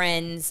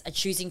 friends are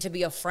choosing to be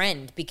your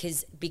friend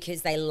because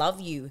they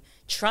love you.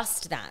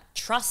 Trust that.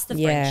 Trust the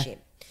friendship.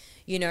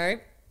 You know,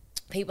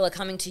 people are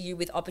coming to you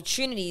with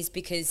opportunities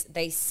because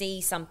they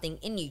see something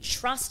in you.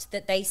 Trust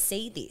that they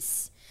see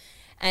this.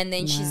 And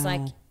then she's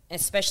like,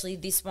 especially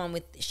this one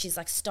she's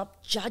like,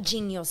 stop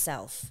judging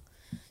yourself.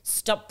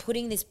 Stop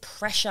putting this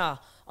pressure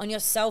on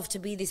yourself to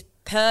be this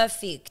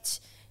perfect.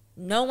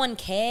 No one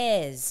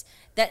cares.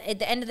 That at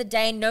the end of the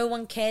day, no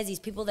one cares. These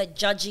people that are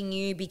judging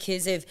you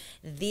because of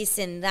this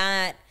and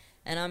that.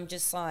 And I'm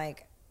just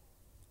like,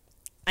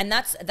 and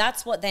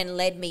that's what then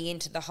led me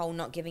into the whole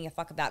not giving a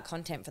fuck about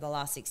content for the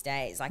last 6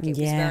 days. Like it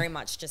was very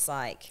much just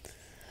like,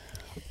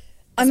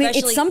 I mean,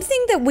 it's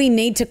something that we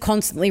need to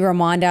constantly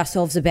remind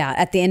ourselves about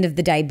at the end of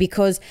the day,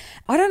 because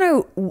I don't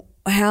know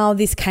how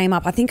this came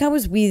up. I think it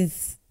was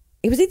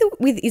either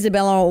with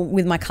Isabella or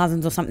with my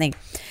cousins or something.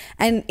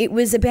 And it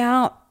was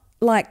about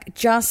like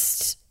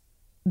just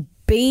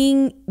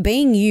being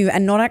you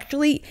and not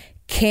actually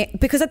care,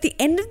 because at the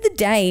end of the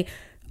day,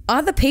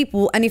 other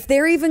people, and if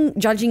they're even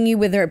judging you,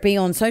 whether it be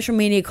on social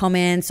media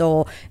comments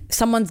or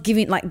someone's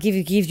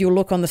gives you a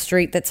look on the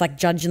street that's like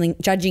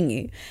judging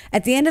you,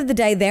 at the end of the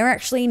day, they're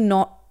actually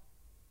not,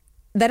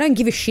 they don't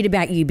give a shit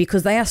about you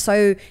because they are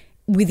so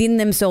within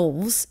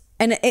themselves.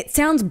 And it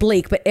sounds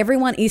bleak, but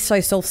everyone is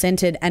so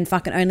self-centered and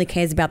fucking only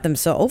cares about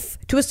themselves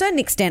to a certain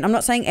extent. I'm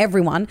not saying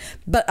everyone,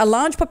 but a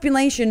large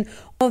population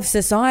of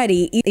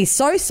society is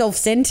so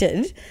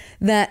self-centered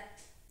that,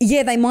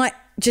 yeah, they might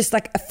just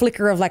like a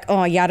flicker of like,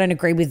 oh yeah, I don't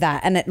agree with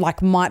that. And it like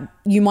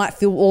you might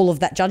feel all of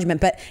that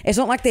judgment, but it's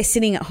not like they're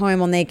sitting at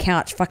home on their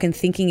couch fucking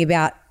thinking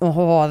about,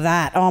 oh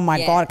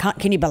my God,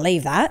 can you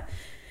believe that?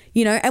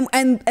 You know,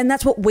 and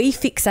that's what we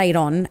fixate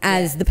on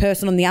as the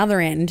person on the other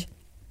end,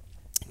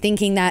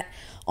 thinking that,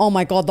 oh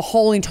my God, the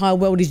whole entire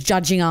world is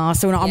judging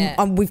us.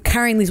 And we're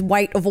carrying this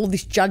weight of all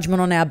this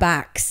judgment on our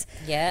backs.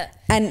 Yeah.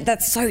 And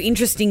that's so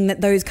interesting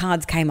that those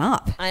cards came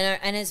up. I know.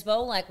 And as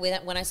well, like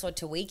when I saw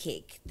Tawee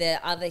Kick, the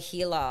other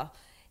healer,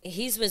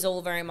 his was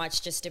all very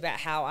much just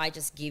about how I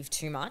just give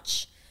too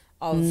much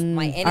of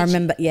my energy. I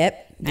remember,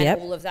 yep.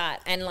 And all of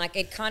that. And like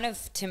it kind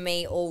of, to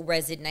me, all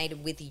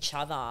resonated with each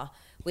other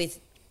with,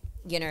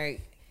 you know,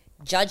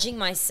 judging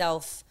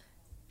myself,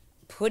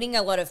 putting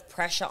a lot of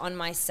pressure on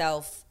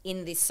myself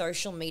in this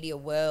social media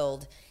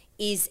world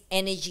is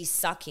energy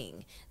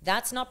sucking.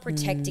 That's not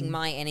protecting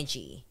my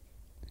energy.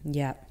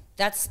 Yeah.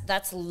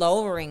 That's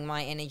lowering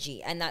my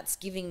energy, and that's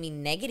giving me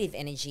negative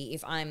energy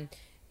if I'm,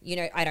 you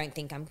know, I don't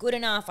think I'm good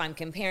enough. I'm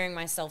comparing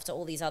myself to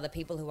all these other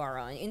people who are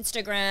on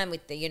Instagram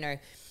with the, you know,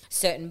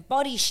 certain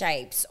body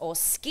shapes or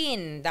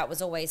skin. That was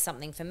always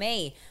something for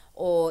me.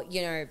 Or,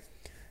 you know,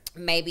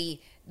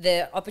 maybe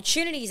the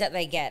opportunities that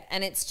they get.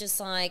 And it's just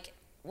like,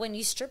 when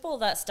you strip all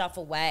that stuff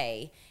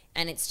away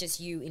and it's just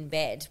you in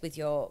bed with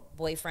your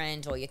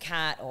boyfriend or your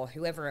cat or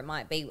whoever it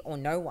might be, or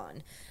no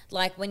one,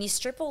 like when you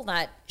strip all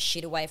that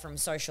shit away from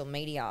social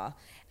media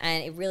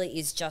and it really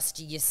is just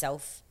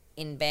yourself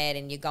in bed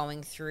and you're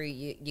going through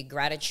your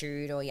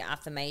gratitude or your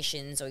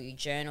affirmations or your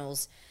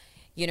journals,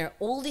 you know,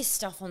 all this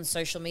stuff on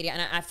social media.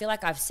 And I feel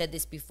like I've said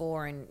this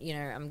before and, you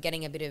know, I'm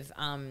getting a bit of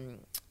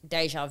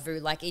deja vu.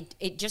 Like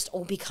it just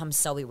all becomes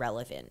so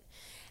irrelevant.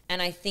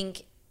 And I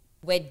think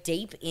we're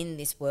deep in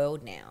this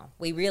world now.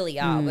 We really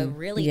are. We're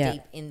really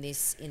deep in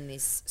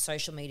this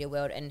social media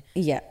world. And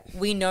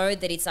we know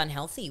that it's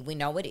unhealthy. We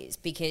know it is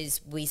because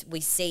we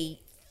see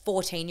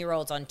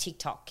 14-year-olds on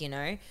TikTok, you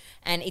know,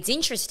 and it's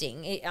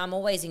interesting. I'm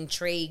always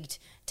intrigued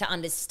to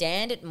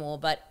understand it more,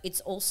 but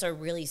it's also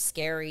really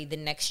scary, the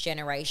next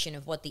generation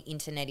of what the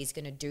internet is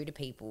going to do to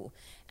people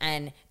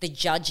and the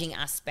judging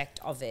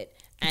aspect of it.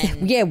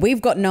 And yeah,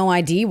 we've got no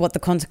idea what the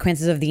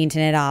consequences of the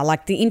internet are.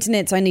 Like the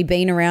internet's only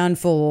been around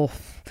for,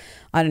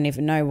 I don't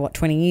even know what,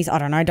 20 years. I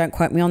don't know. Don't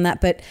quote me on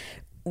that. But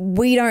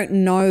we don't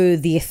know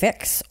the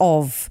effects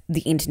of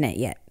the internet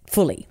yet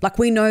fully. Like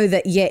we know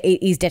that, yeah,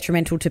 it is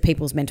detrimental to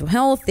people's mental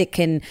health. It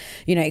can,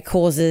 you know, it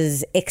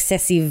causes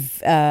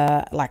excessive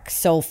like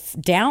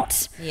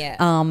self-doubt.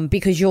 Yeah.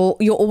 Because you're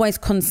always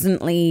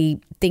constantly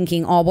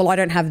thinking, oh, well, I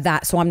don't have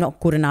that, so I'm not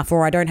good enough.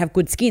 Or I don't have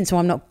good skin, so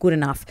I'm not good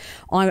enough.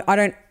 I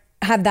don't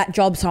have that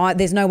job, so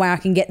there's no way I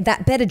can get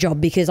that better job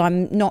because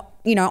I'm not,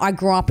 you know, I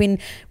grew up in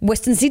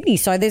Western Sydney,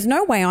 so there's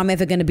no way I'm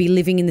ever going to be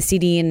living in the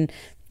city and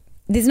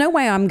there's no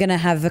way I'm going to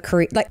have a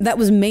career. Like that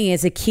was me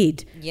as a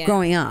kid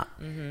growing up.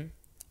 Mm-hmm.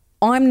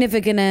 I'm never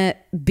going to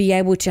be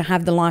able to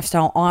have the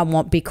lifestyle I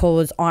want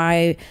because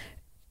I,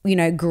 you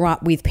know, grew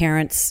up with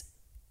parents,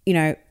 you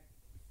know,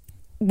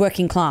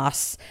 working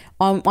class.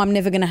 I'm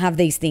never going to have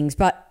these things.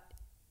 But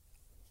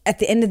at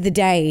the end of the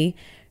day,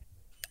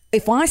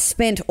 if I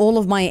spent all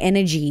of my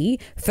energy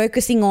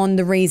focusing on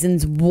the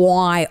reasons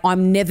why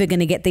I'm never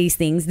going to get these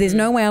things, there's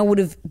no way I would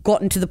have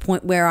gotten to the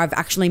point where I've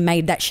actually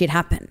made that shit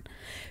happen.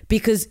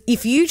 Because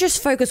if you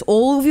just focus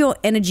all of your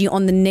energy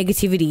on the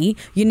negativity,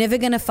 you're never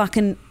going to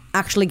fucking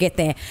actually get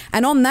there.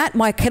 And on that,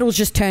 my kettle's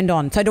just turned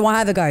on. So do I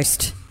have a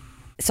ghost?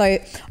 So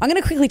I'm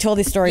going to quickly tell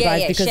this story,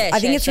 guys, because I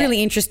think it's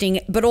really interesting.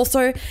 But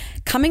also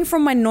coming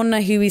from my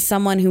nonna, who is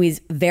someone who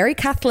is very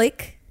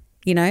Catholic,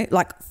 you know,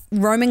 like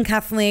Roman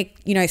Catholic,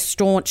 you know,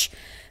 staunch.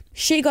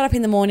 She got up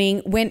in the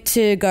morning, went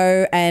to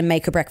go and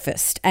make her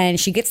breakfast, and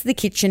she gets to the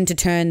kitchen to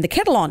turn the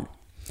kettle on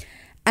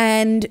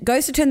and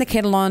goes to turn the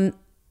kettle on.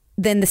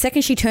 Then the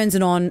second she turns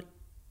it on,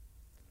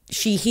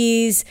 she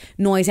hears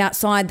noise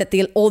outside that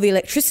all the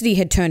electricity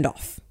had turned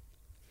off.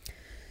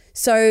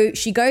 So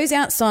she goes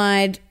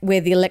outside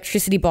where the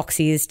electricity box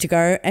is to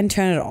go and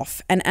turn it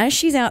off. And as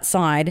she's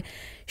outside,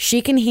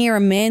 she can hear a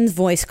man's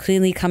voice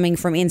clearly coming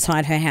from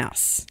inside her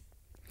house.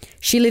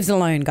 She lives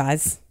alone,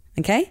 guys,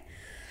 okay?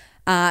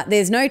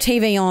 There's no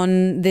TV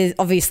on,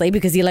 obviously,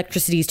 because the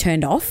electricity is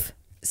turned off.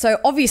 So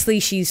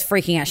obviously she's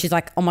freaking out. She's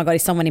like, oh my God,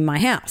 is someone in my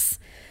house?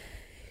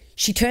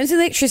 She turns the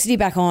electricity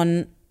back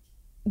on,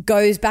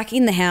 goes back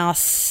in the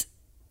house,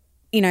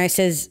 you know,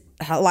 says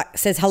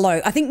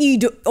hello. I think you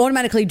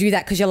automatically do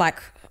that because you're like,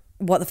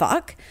 what the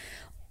fuck?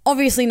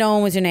 Obviously no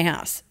one was in her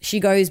house. She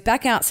goes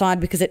back outside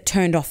because it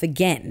turned off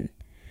again.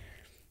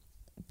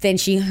 Then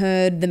she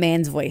heard the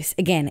man's voice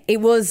again.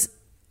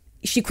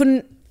 She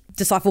couldn't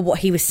decipher what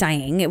he was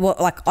saying. It was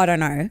like, I don't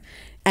know.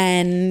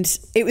 And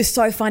it was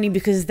so funny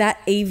because that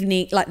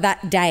evening, like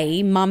that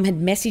day, Mum had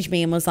messaged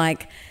me and was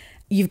like,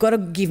 you've got to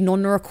give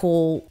Nonna a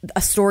call,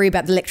 a story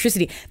about the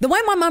electricity. The way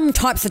my mum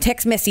types a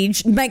text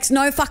message makes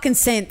no fucking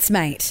sense,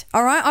 mate.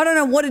 All right? I don't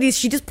know what it is.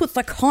 She just puts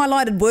like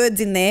highlighted words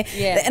in there.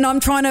 Yeah. And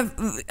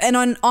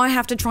I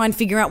have to try and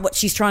figure out what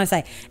she's trying to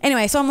say.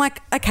 Anyway, so I'm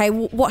like, okay,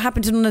 what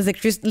happened to Nonna's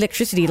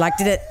electricity? Like,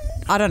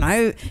 I don't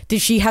know,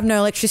 did she have no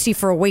electricity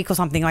for a week or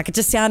something? Like, it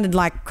just sounded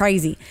like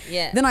crazy.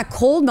 Yeah. Then I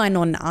called my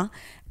Nonna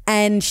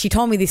and she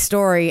told me this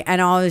story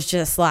and I was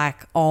just like,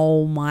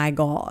 oh my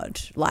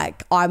God.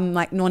 Like, I'm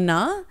like,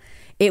 Nonna,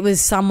 it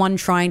was someone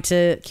trying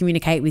to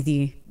communicate with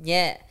you.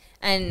 Yeah.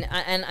 And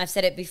I've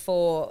said it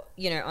before,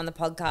 on the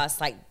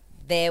podcast, like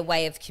their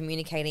way of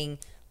communicating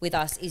with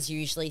us is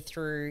usually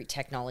through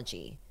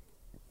technology.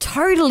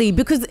 Totally,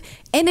 because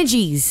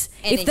energies.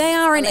 If they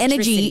are an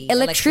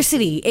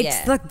electricity.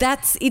 It's like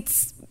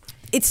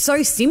it's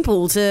so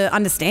simple to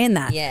understand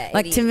that. Yeah.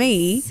 Like to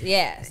me.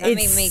 Yeah. I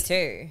mean, me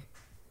too.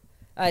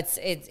 It's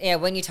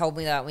when you told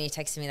me that, when you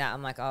texted me that,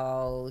 I'm like,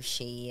 oh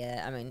shit.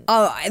 I mean,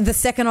 the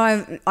second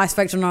I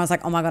spoke to her, I was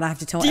like, oh my God, I have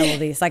to tell Ella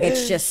this. Like,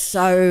 it's just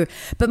so.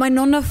 But my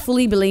Nonna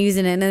fully believes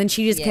in it, and then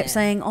she just kept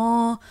saying,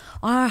 oh,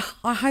 I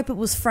hope it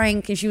was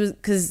Frank, and she was,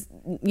 because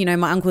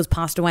my uncle's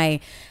passed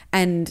away,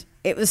 and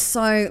it was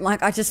so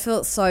like I just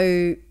felt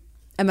so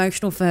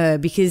emotional for her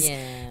because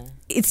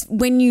it's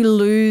when you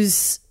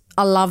lose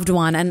a loved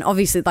one, and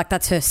obviously like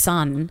that's her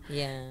son,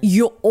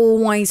 you're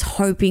always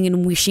hoping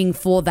and wishing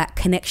for that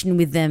connection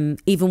with them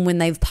even when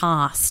they've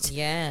passed,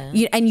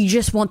 and you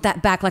just want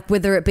that back, like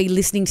whether it be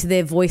listening to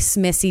their voice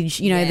message,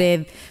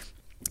 their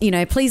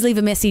please leave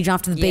a message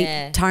after the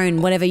beep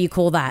tone, whatever you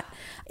call that.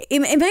 It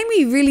made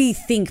me really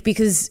think,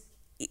 because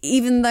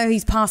even though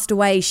he's passed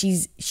away,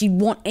 she'd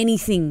want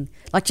anything,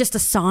 like just a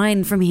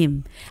sign from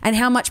him, and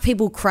how much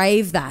people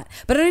crave that.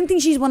 But I don't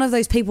think she's one of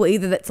those people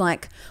either that's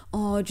like,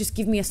 oh, just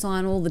give me a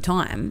sign all the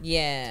time.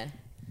 Yeah.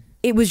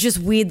 It was just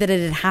weird that it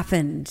had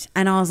happened.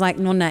 And I was like,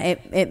 Nonna,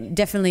 it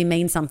definitely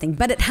means something.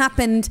 But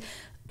it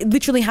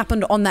literally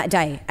happened on that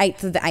day,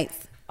 8th of the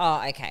 8th.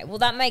 Oh, okay. Well,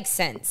 that makes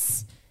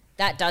sense.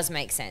 That does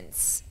make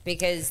sense,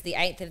 because the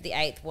 8th of the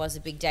 8th was a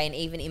big day, and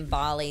even in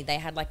Bali, they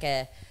had like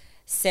a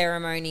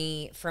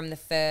ceremony from the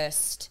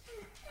 1st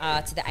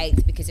to the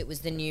 8th because it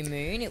was the new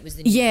moon. It was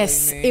the new blue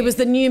moon. It was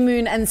the new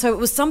moon, and so it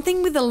was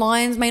something with the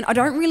lion's mane. I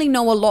don't really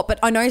know a lot, but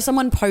I know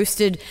someone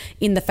posted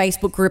in the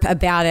Facebook group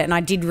about it, and I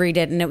did read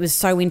it, and it was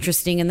so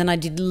interesting. And then I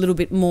did a little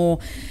bit more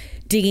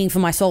digging for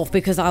myself,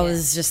 because I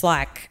was just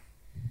like,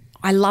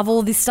 I love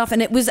all this stuff,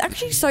 and it was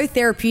actually so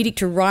therapeutic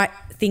to write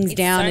things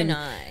down. So and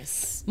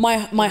nice.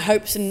 My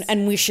hopes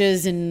and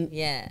wishes, and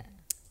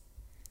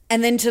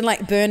and then to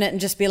like burn it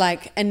and just be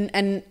like,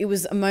 and it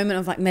was a moment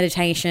of like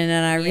meditation,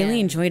 and I really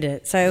enjoyed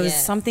it. So it was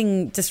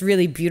something just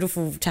really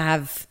beautiful to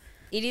have.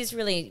 It is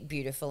really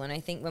beautiful. And I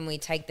think when we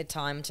take the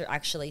time to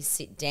actually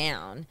sit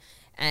down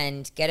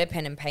and get a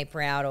pen and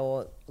paper out,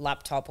 or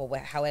laptop, or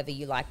however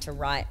you like to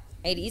write,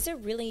 it is a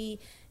really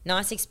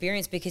nice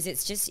experience, because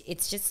it's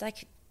just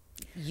like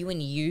you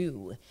and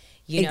you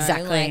know,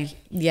 exactly.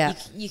 Like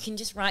you can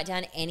just write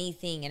down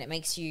anything and it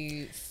makes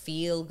you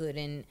feel good.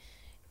 And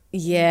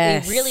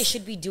yes, we really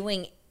should be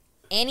doing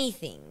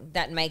anything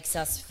that makes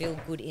us feel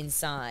good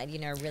inside,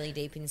 really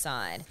deep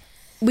inside.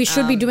 We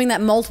should be doing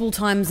that multiple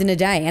times in a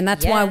day, and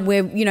that's why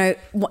we're,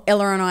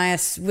 Ella and I,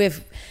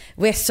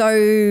 we're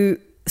so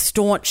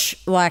staunch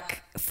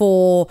like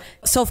for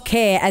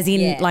self-care, as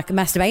in like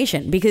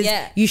masturbation, because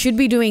you should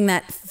be doing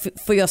that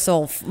for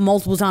yourself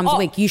multiple times a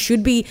week. You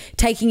should be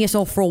taking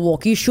yourself for a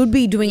walk. You should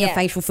be doing a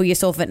facial for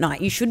yourself at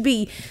night. You should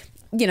be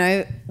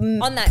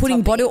on that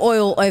putting topic, body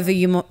oil over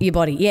your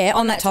body.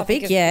 On that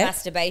topic of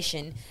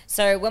masturbation.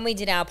 So when we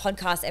did our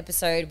podcast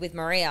episode with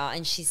Maria,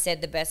 and she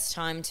said the best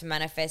time to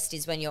manifest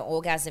is when you're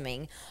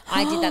orgasming,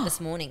 I did that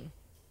this morning.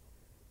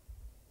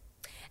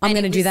 I'm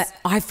going to do that.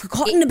 I've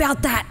forgotten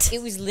about that.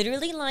 It was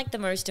literally like the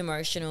most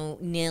emotional,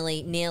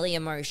 nearly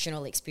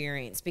emotional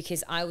experience,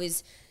 because I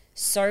was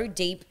so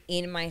deep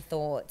in my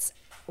thoughts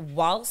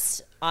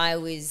whilst I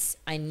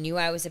knew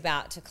I was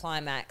about to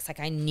climax. Like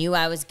I knew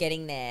I was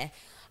getting there.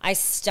 I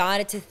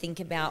started to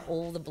think about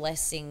all the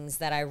blessings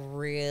that I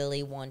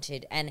really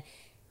wanted. And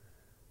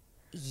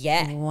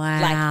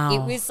like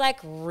it was like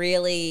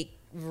really,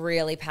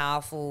 really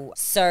powerful.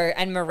 So,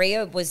 and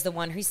Maria was the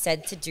one who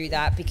said to do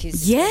that,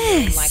 because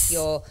like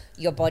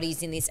your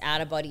body's in this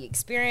outer body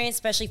experience,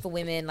 especially for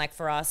women. Like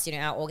for us,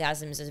 our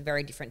orgasms are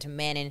very different to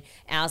men, and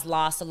ours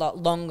last a lot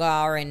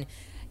longer, and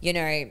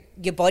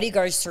your body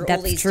goes through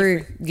all these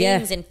different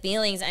things and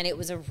feelings, and it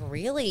was a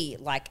really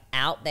like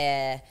out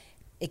there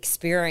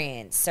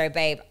experience. So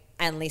babe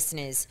and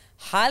listeners,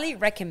 highly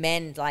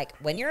recommend, like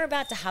when you're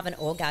about to have an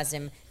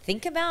orgasm,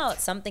 think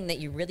about something that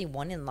you really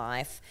want in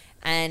life,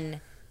 and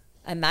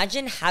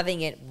imagine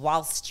having it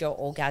whilst you're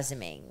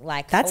orgasming.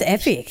 Like that's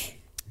epic.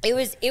 It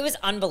was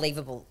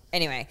unbelievable.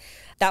 Anyway,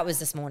 that was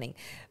this morning.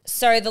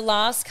 So the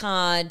last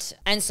card,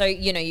 and so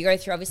you go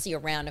through obviously a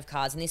round of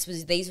cards, and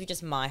these were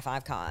just my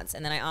 5 cards,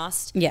 and then I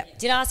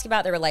did ask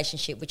about the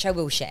relationship, which I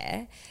will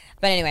share.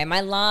 But anyway, my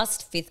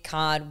last 5th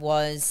card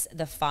was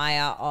the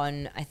fire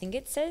on, I think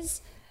it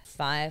says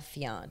Fire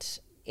Fiat.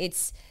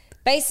 It's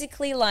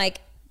basically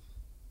like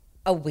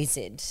a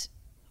wizard.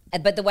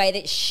 But the way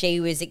that she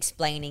was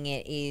explaining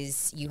it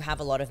is you have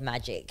a lot of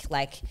magic.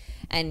 Like,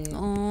 and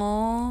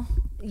Oh,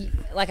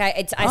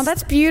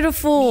 that's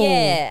beautiful.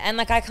 Yeah, and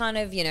like I kind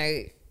of,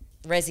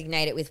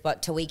 resonated with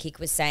what Tawikik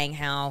was saying,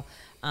 how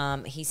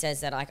he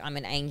says that like I'm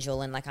an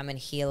angel and like I'm a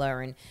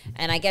healer,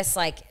 and I guess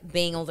like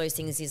being all those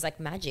things is like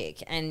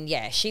magic. And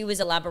yeah, she was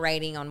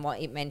elaborating on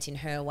what it meant in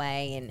her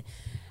way, and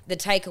the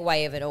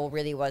takeaway of it all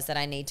really was that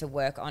I need to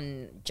work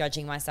on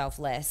judging myself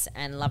less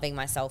and loving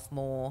myself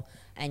more,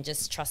 and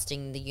just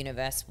trusting the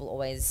universe will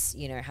always,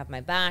 have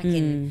my back.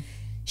 And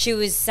she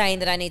was saying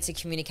that I need to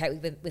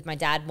communicate with my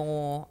dad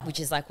more, which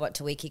is like what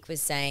Tawikik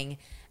was saying.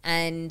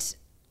 And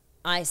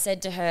I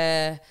said to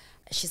her,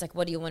 she's like,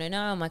 what do you want to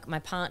know? I'm like, my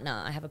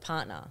partner. I have a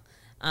partner.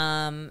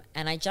 And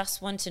I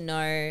just want to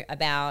know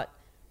about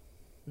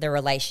the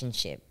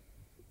relationship.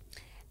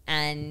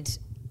 And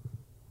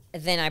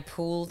then I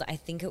pulled, I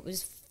think it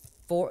was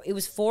 4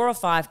 or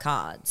 5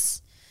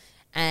 cards.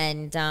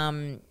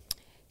 And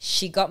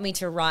she got me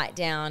to write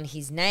down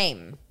his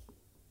name.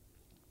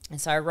 And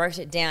so I wrote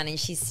it down, and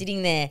she's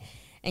sitting there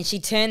and she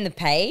turned the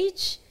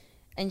page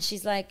and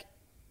she's like,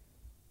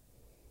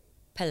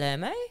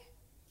 Palermo?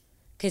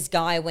 Because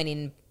Guy went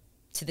in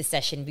to the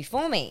session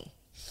before me.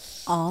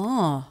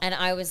 Oh. And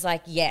I was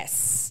like,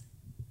 yes.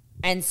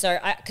 And so,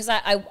 because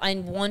I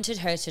wanted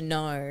her to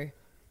know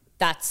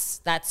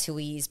that's who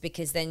he is,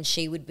 because then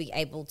she would be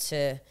able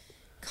to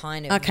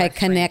kind of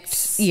connect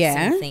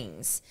some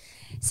things.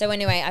 So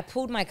anyway, I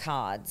pulled my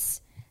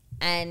cards,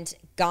 and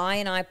Guy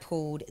and I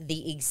pulled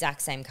the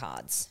exact same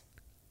cards.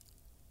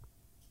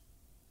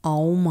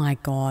 Oh my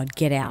God,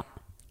 get out.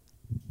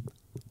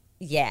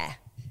 Yeah.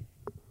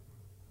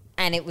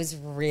 And it was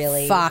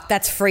really... Fuck,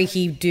 that's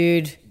freaky,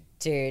 dude.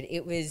 Dude,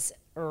 it was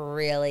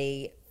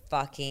really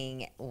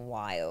fucking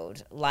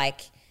wild.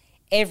 Like,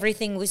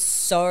 everything was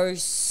so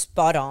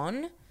spot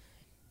on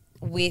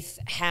with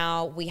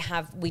how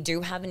we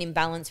do have an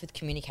imbalance with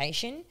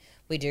communication.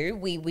 We do.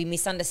 We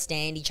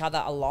misunderstand each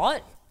other a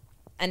lot.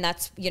 And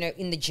that's,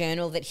 in the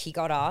journal that he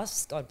got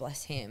us, God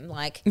bless him,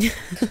 like...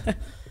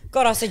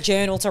 got us a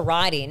journal to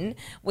write in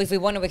if we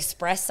want to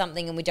express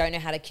something and we don't know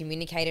how to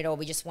communicate it, or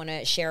we just want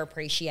to share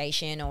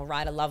appreciation or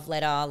write a love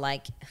letter.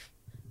 Like,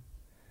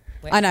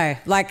 I know,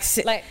 like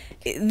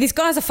this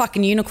guy's a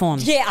fucking unicorn.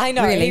 Yeah, I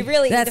know. Really. He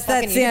really is a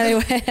fucking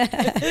unicorn.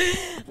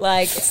 The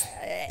only way.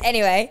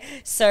 Anyway,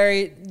 so,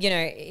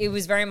 it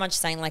was very much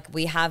saying like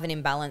we have an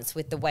imbalance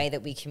with the way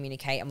that we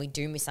communicate, and we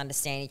do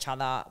misunderstand each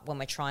other when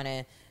we're trying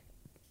to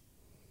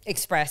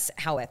express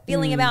how we're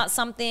feeling about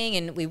something,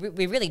 and we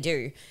really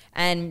do.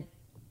 And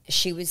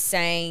she was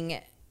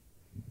saying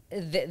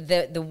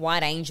the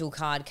white angel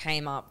card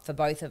came up for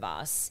both of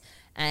us,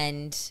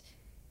 and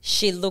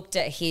she looked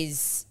at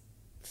his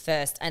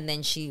first, and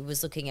then she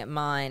was looking at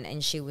mine,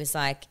 and she was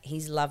like,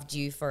 he's loved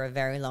you for a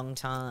very long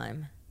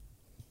time.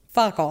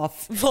 Fuck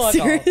off.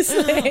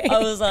 Seriously. I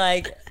was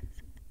like...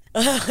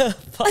 I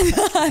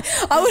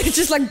would have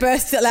just like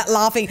burst out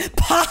laughing.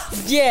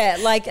 Puff. Yeah,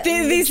 like...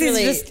 This is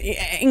just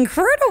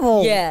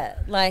incredible. Yeah,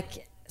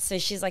 like... So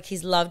she's like,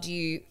 he's loved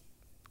you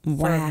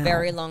for a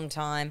very long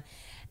time.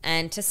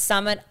 And to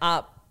sum it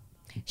up,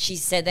 she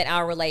said that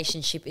our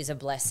relationship is a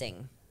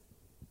blessing.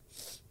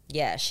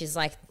 Yeah, she's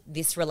like,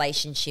 this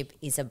relationship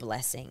is a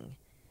blessing.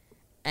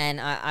 And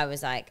I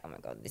was like, oh my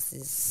God, this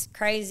is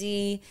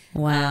crazy.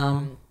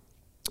 Wow.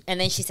 And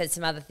then she said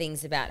some other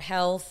things about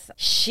health.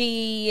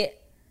 She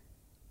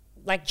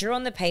like drew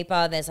on the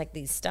paper, there's like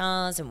these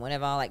stars and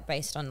whatever, like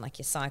based on like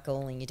your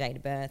cycle and your date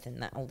of birth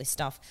and that all this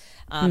stuff.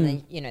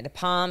 And, the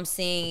palms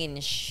thing,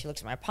 and she looked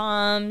at my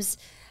palms.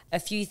 A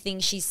few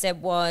things she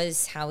said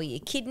was, how are your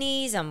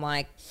kidneys? I'm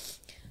like,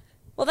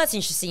 well, that's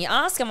interesting you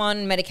ask. I'm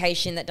on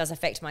medication that does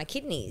affect my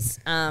kidneys.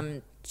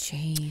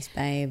 Jeez,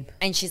 babe.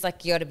 And she's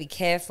like, you got to be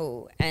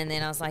careful. And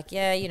then I was like,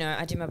 yeah,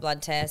 I do my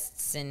blood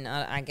tests, and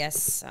I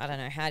guess, I don't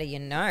know, how do you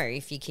know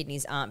if your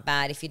kidneys aren't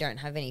bad if you don't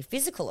have any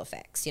physical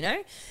effects,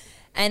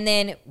 And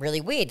then,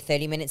 really weird,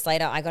 30 minutes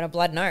later, I got a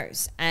blood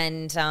nose.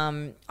 And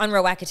on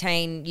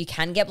Roaccutane, you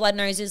can get blood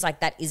noses. Like,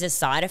 that is a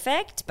side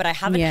effect. But I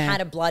haven't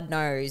had a blood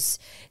nose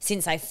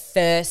since I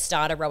first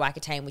started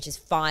Roaccutane, which is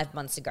 5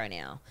 months ago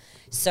now.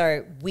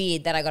 So,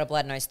 weird that I got a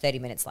blood nose 30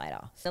 minutes later.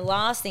 The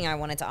last thing I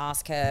wanted to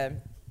ask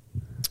her,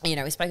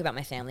 we spoke about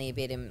my family a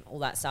bit and all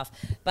that stuff.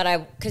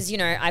 But because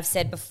I've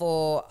said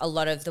before, a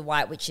lot of the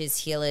white witches,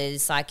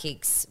 healers,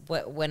 psychics,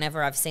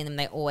 whenever I've seen them,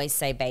 they always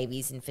say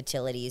babies and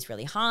fertility is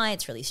really high,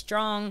 it's really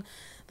strong,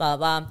 blah,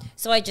 blah.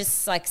 So I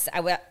just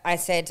I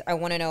said, I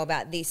want to know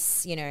about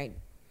this,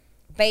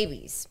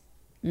 babies.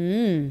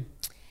 And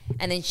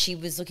then she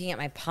was looking at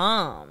my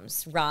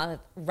palms,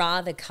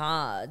 rather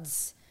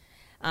cards.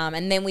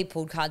 And then we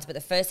pulled cards, but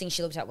the first thing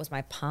she looked at was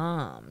my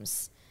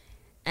palms.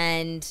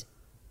 And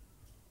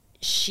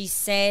she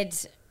said,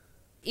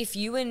 if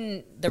you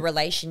and the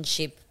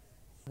relationship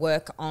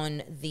work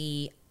on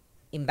the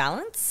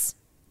imbalance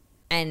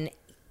and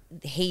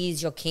he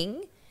is your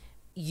king,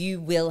 you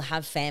will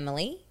have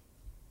family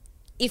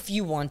if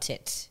you want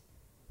it.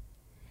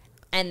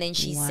 And then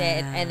she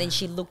said, and then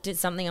she looked at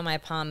something on my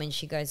palm and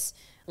she goes,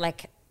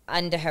 like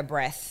under her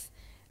breath,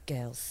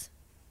 girls.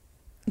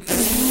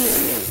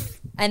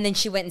 And then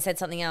she went and said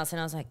something else and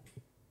I was like,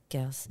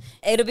 girls.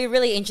 It'll be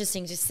really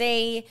interesting to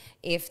see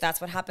if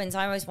that's what happens.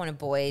 I always wanted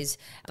boys,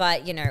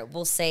 but, you know,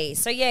 we'll see.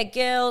 So, yeah,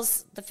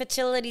 girls, the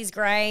fertility's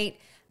great,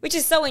 which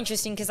is so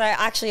interesting because I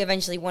actually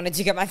eventually wanted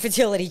to get my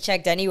fertility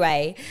checked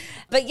anyway.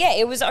 But, yeah,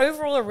 it was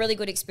overall a really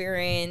good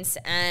experience.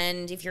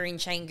 And if you're in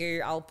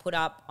Canggu, I'll put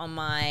up on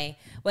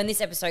when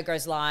this episode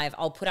goes live,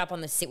 I'll put up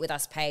on the Sit With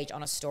Us page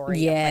on a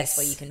story, a place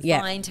where you can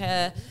find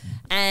her.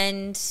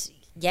 And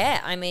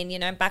yeah, I mean, you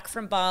know, back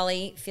from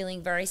Bali,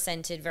 feeling very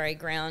centered, very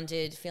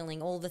grounded,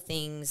 feeling all the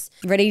things.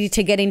 Ready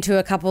to get into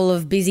a couple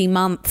of busy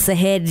months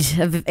ahead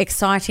of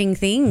exciting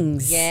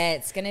things. Yeah,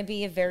 it's going to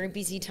be a very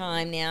busy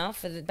time now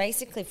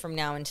basically from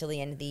now until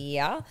the end of the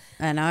year.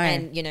 I know.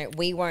 And, you know,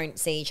 we won't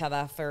see each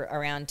other for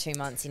around 2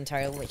 months in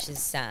total, which is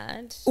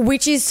sad.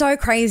 Which is so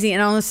crazy.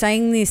 And I was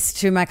saying this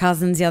to my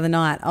cousins the other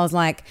night. I was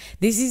like,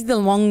 this is the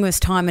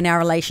longest time in our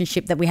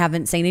relationship that we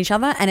haven't seen each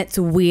other and it's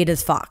weird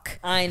as fuck.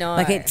 I know.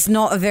 Like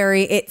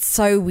it's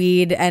so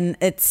weird and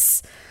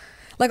it's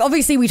like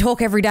obviously we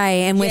talk every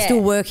day and we're still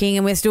working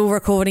and we're still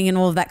recording and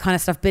all of that kind of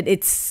stuff, but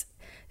it's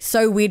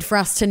so weird for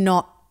us to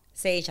not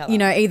see each other. You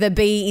know, either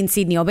be in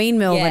Sydney or be in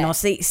Melbourne or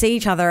see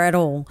each other at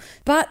all.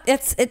 But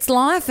it's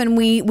life and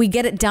we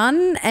get it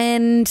done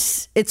and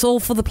it's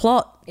all for the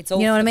plot. It's all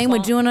you know for what I the mean? plot.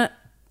 We're doing it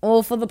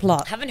all for the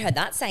plot. I haven't heard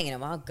that saying in a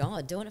while.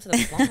 God, doing it for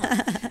the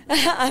plot.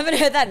 I haven't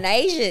heard that in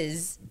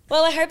ages.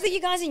 Well, I hope that you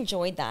guys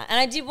enjoyed that. And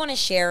I did want to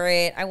share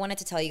it. I wanted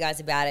to tell you guys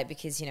about it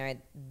because, you know,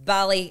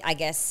 Bali, I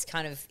guess,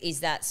 kind of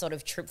is that sort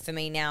of trip for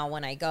me now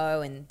when I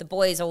go. And the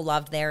boys all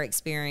loved their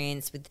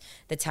experience with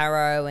the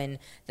tarot and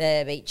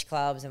the beach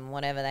clubs and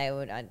whatever they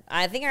would.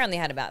 I think I only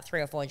had about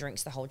 3 or 4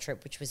 drinks the whole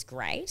trip, which was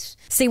great.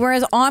 See,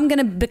 whereas I'm going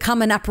to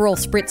become an Aperol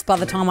Spritz by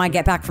the time I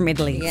get back from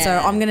Italy. Yeah. So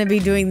I'm going to be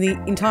doing the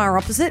entire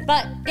opposite.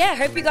 But, yeah,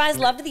 hope you guys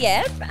loved the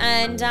app.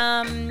 And,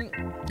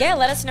 yeah,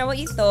 let us know what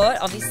you thought.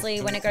 Obviously,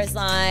 when it goes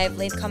live,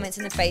 leave comments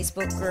in the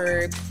Facebook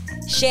group.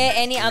 Share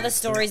any other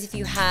stories if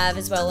you have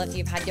as well, if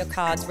you've had your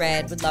cards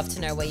read. Would love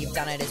to know where you've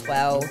done it as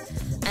well.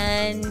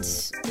 And,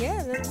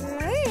 yeah, that's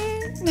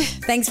it.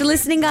 Thanks for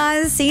listening,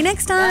 guys. See you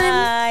next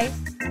time.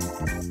 Bye.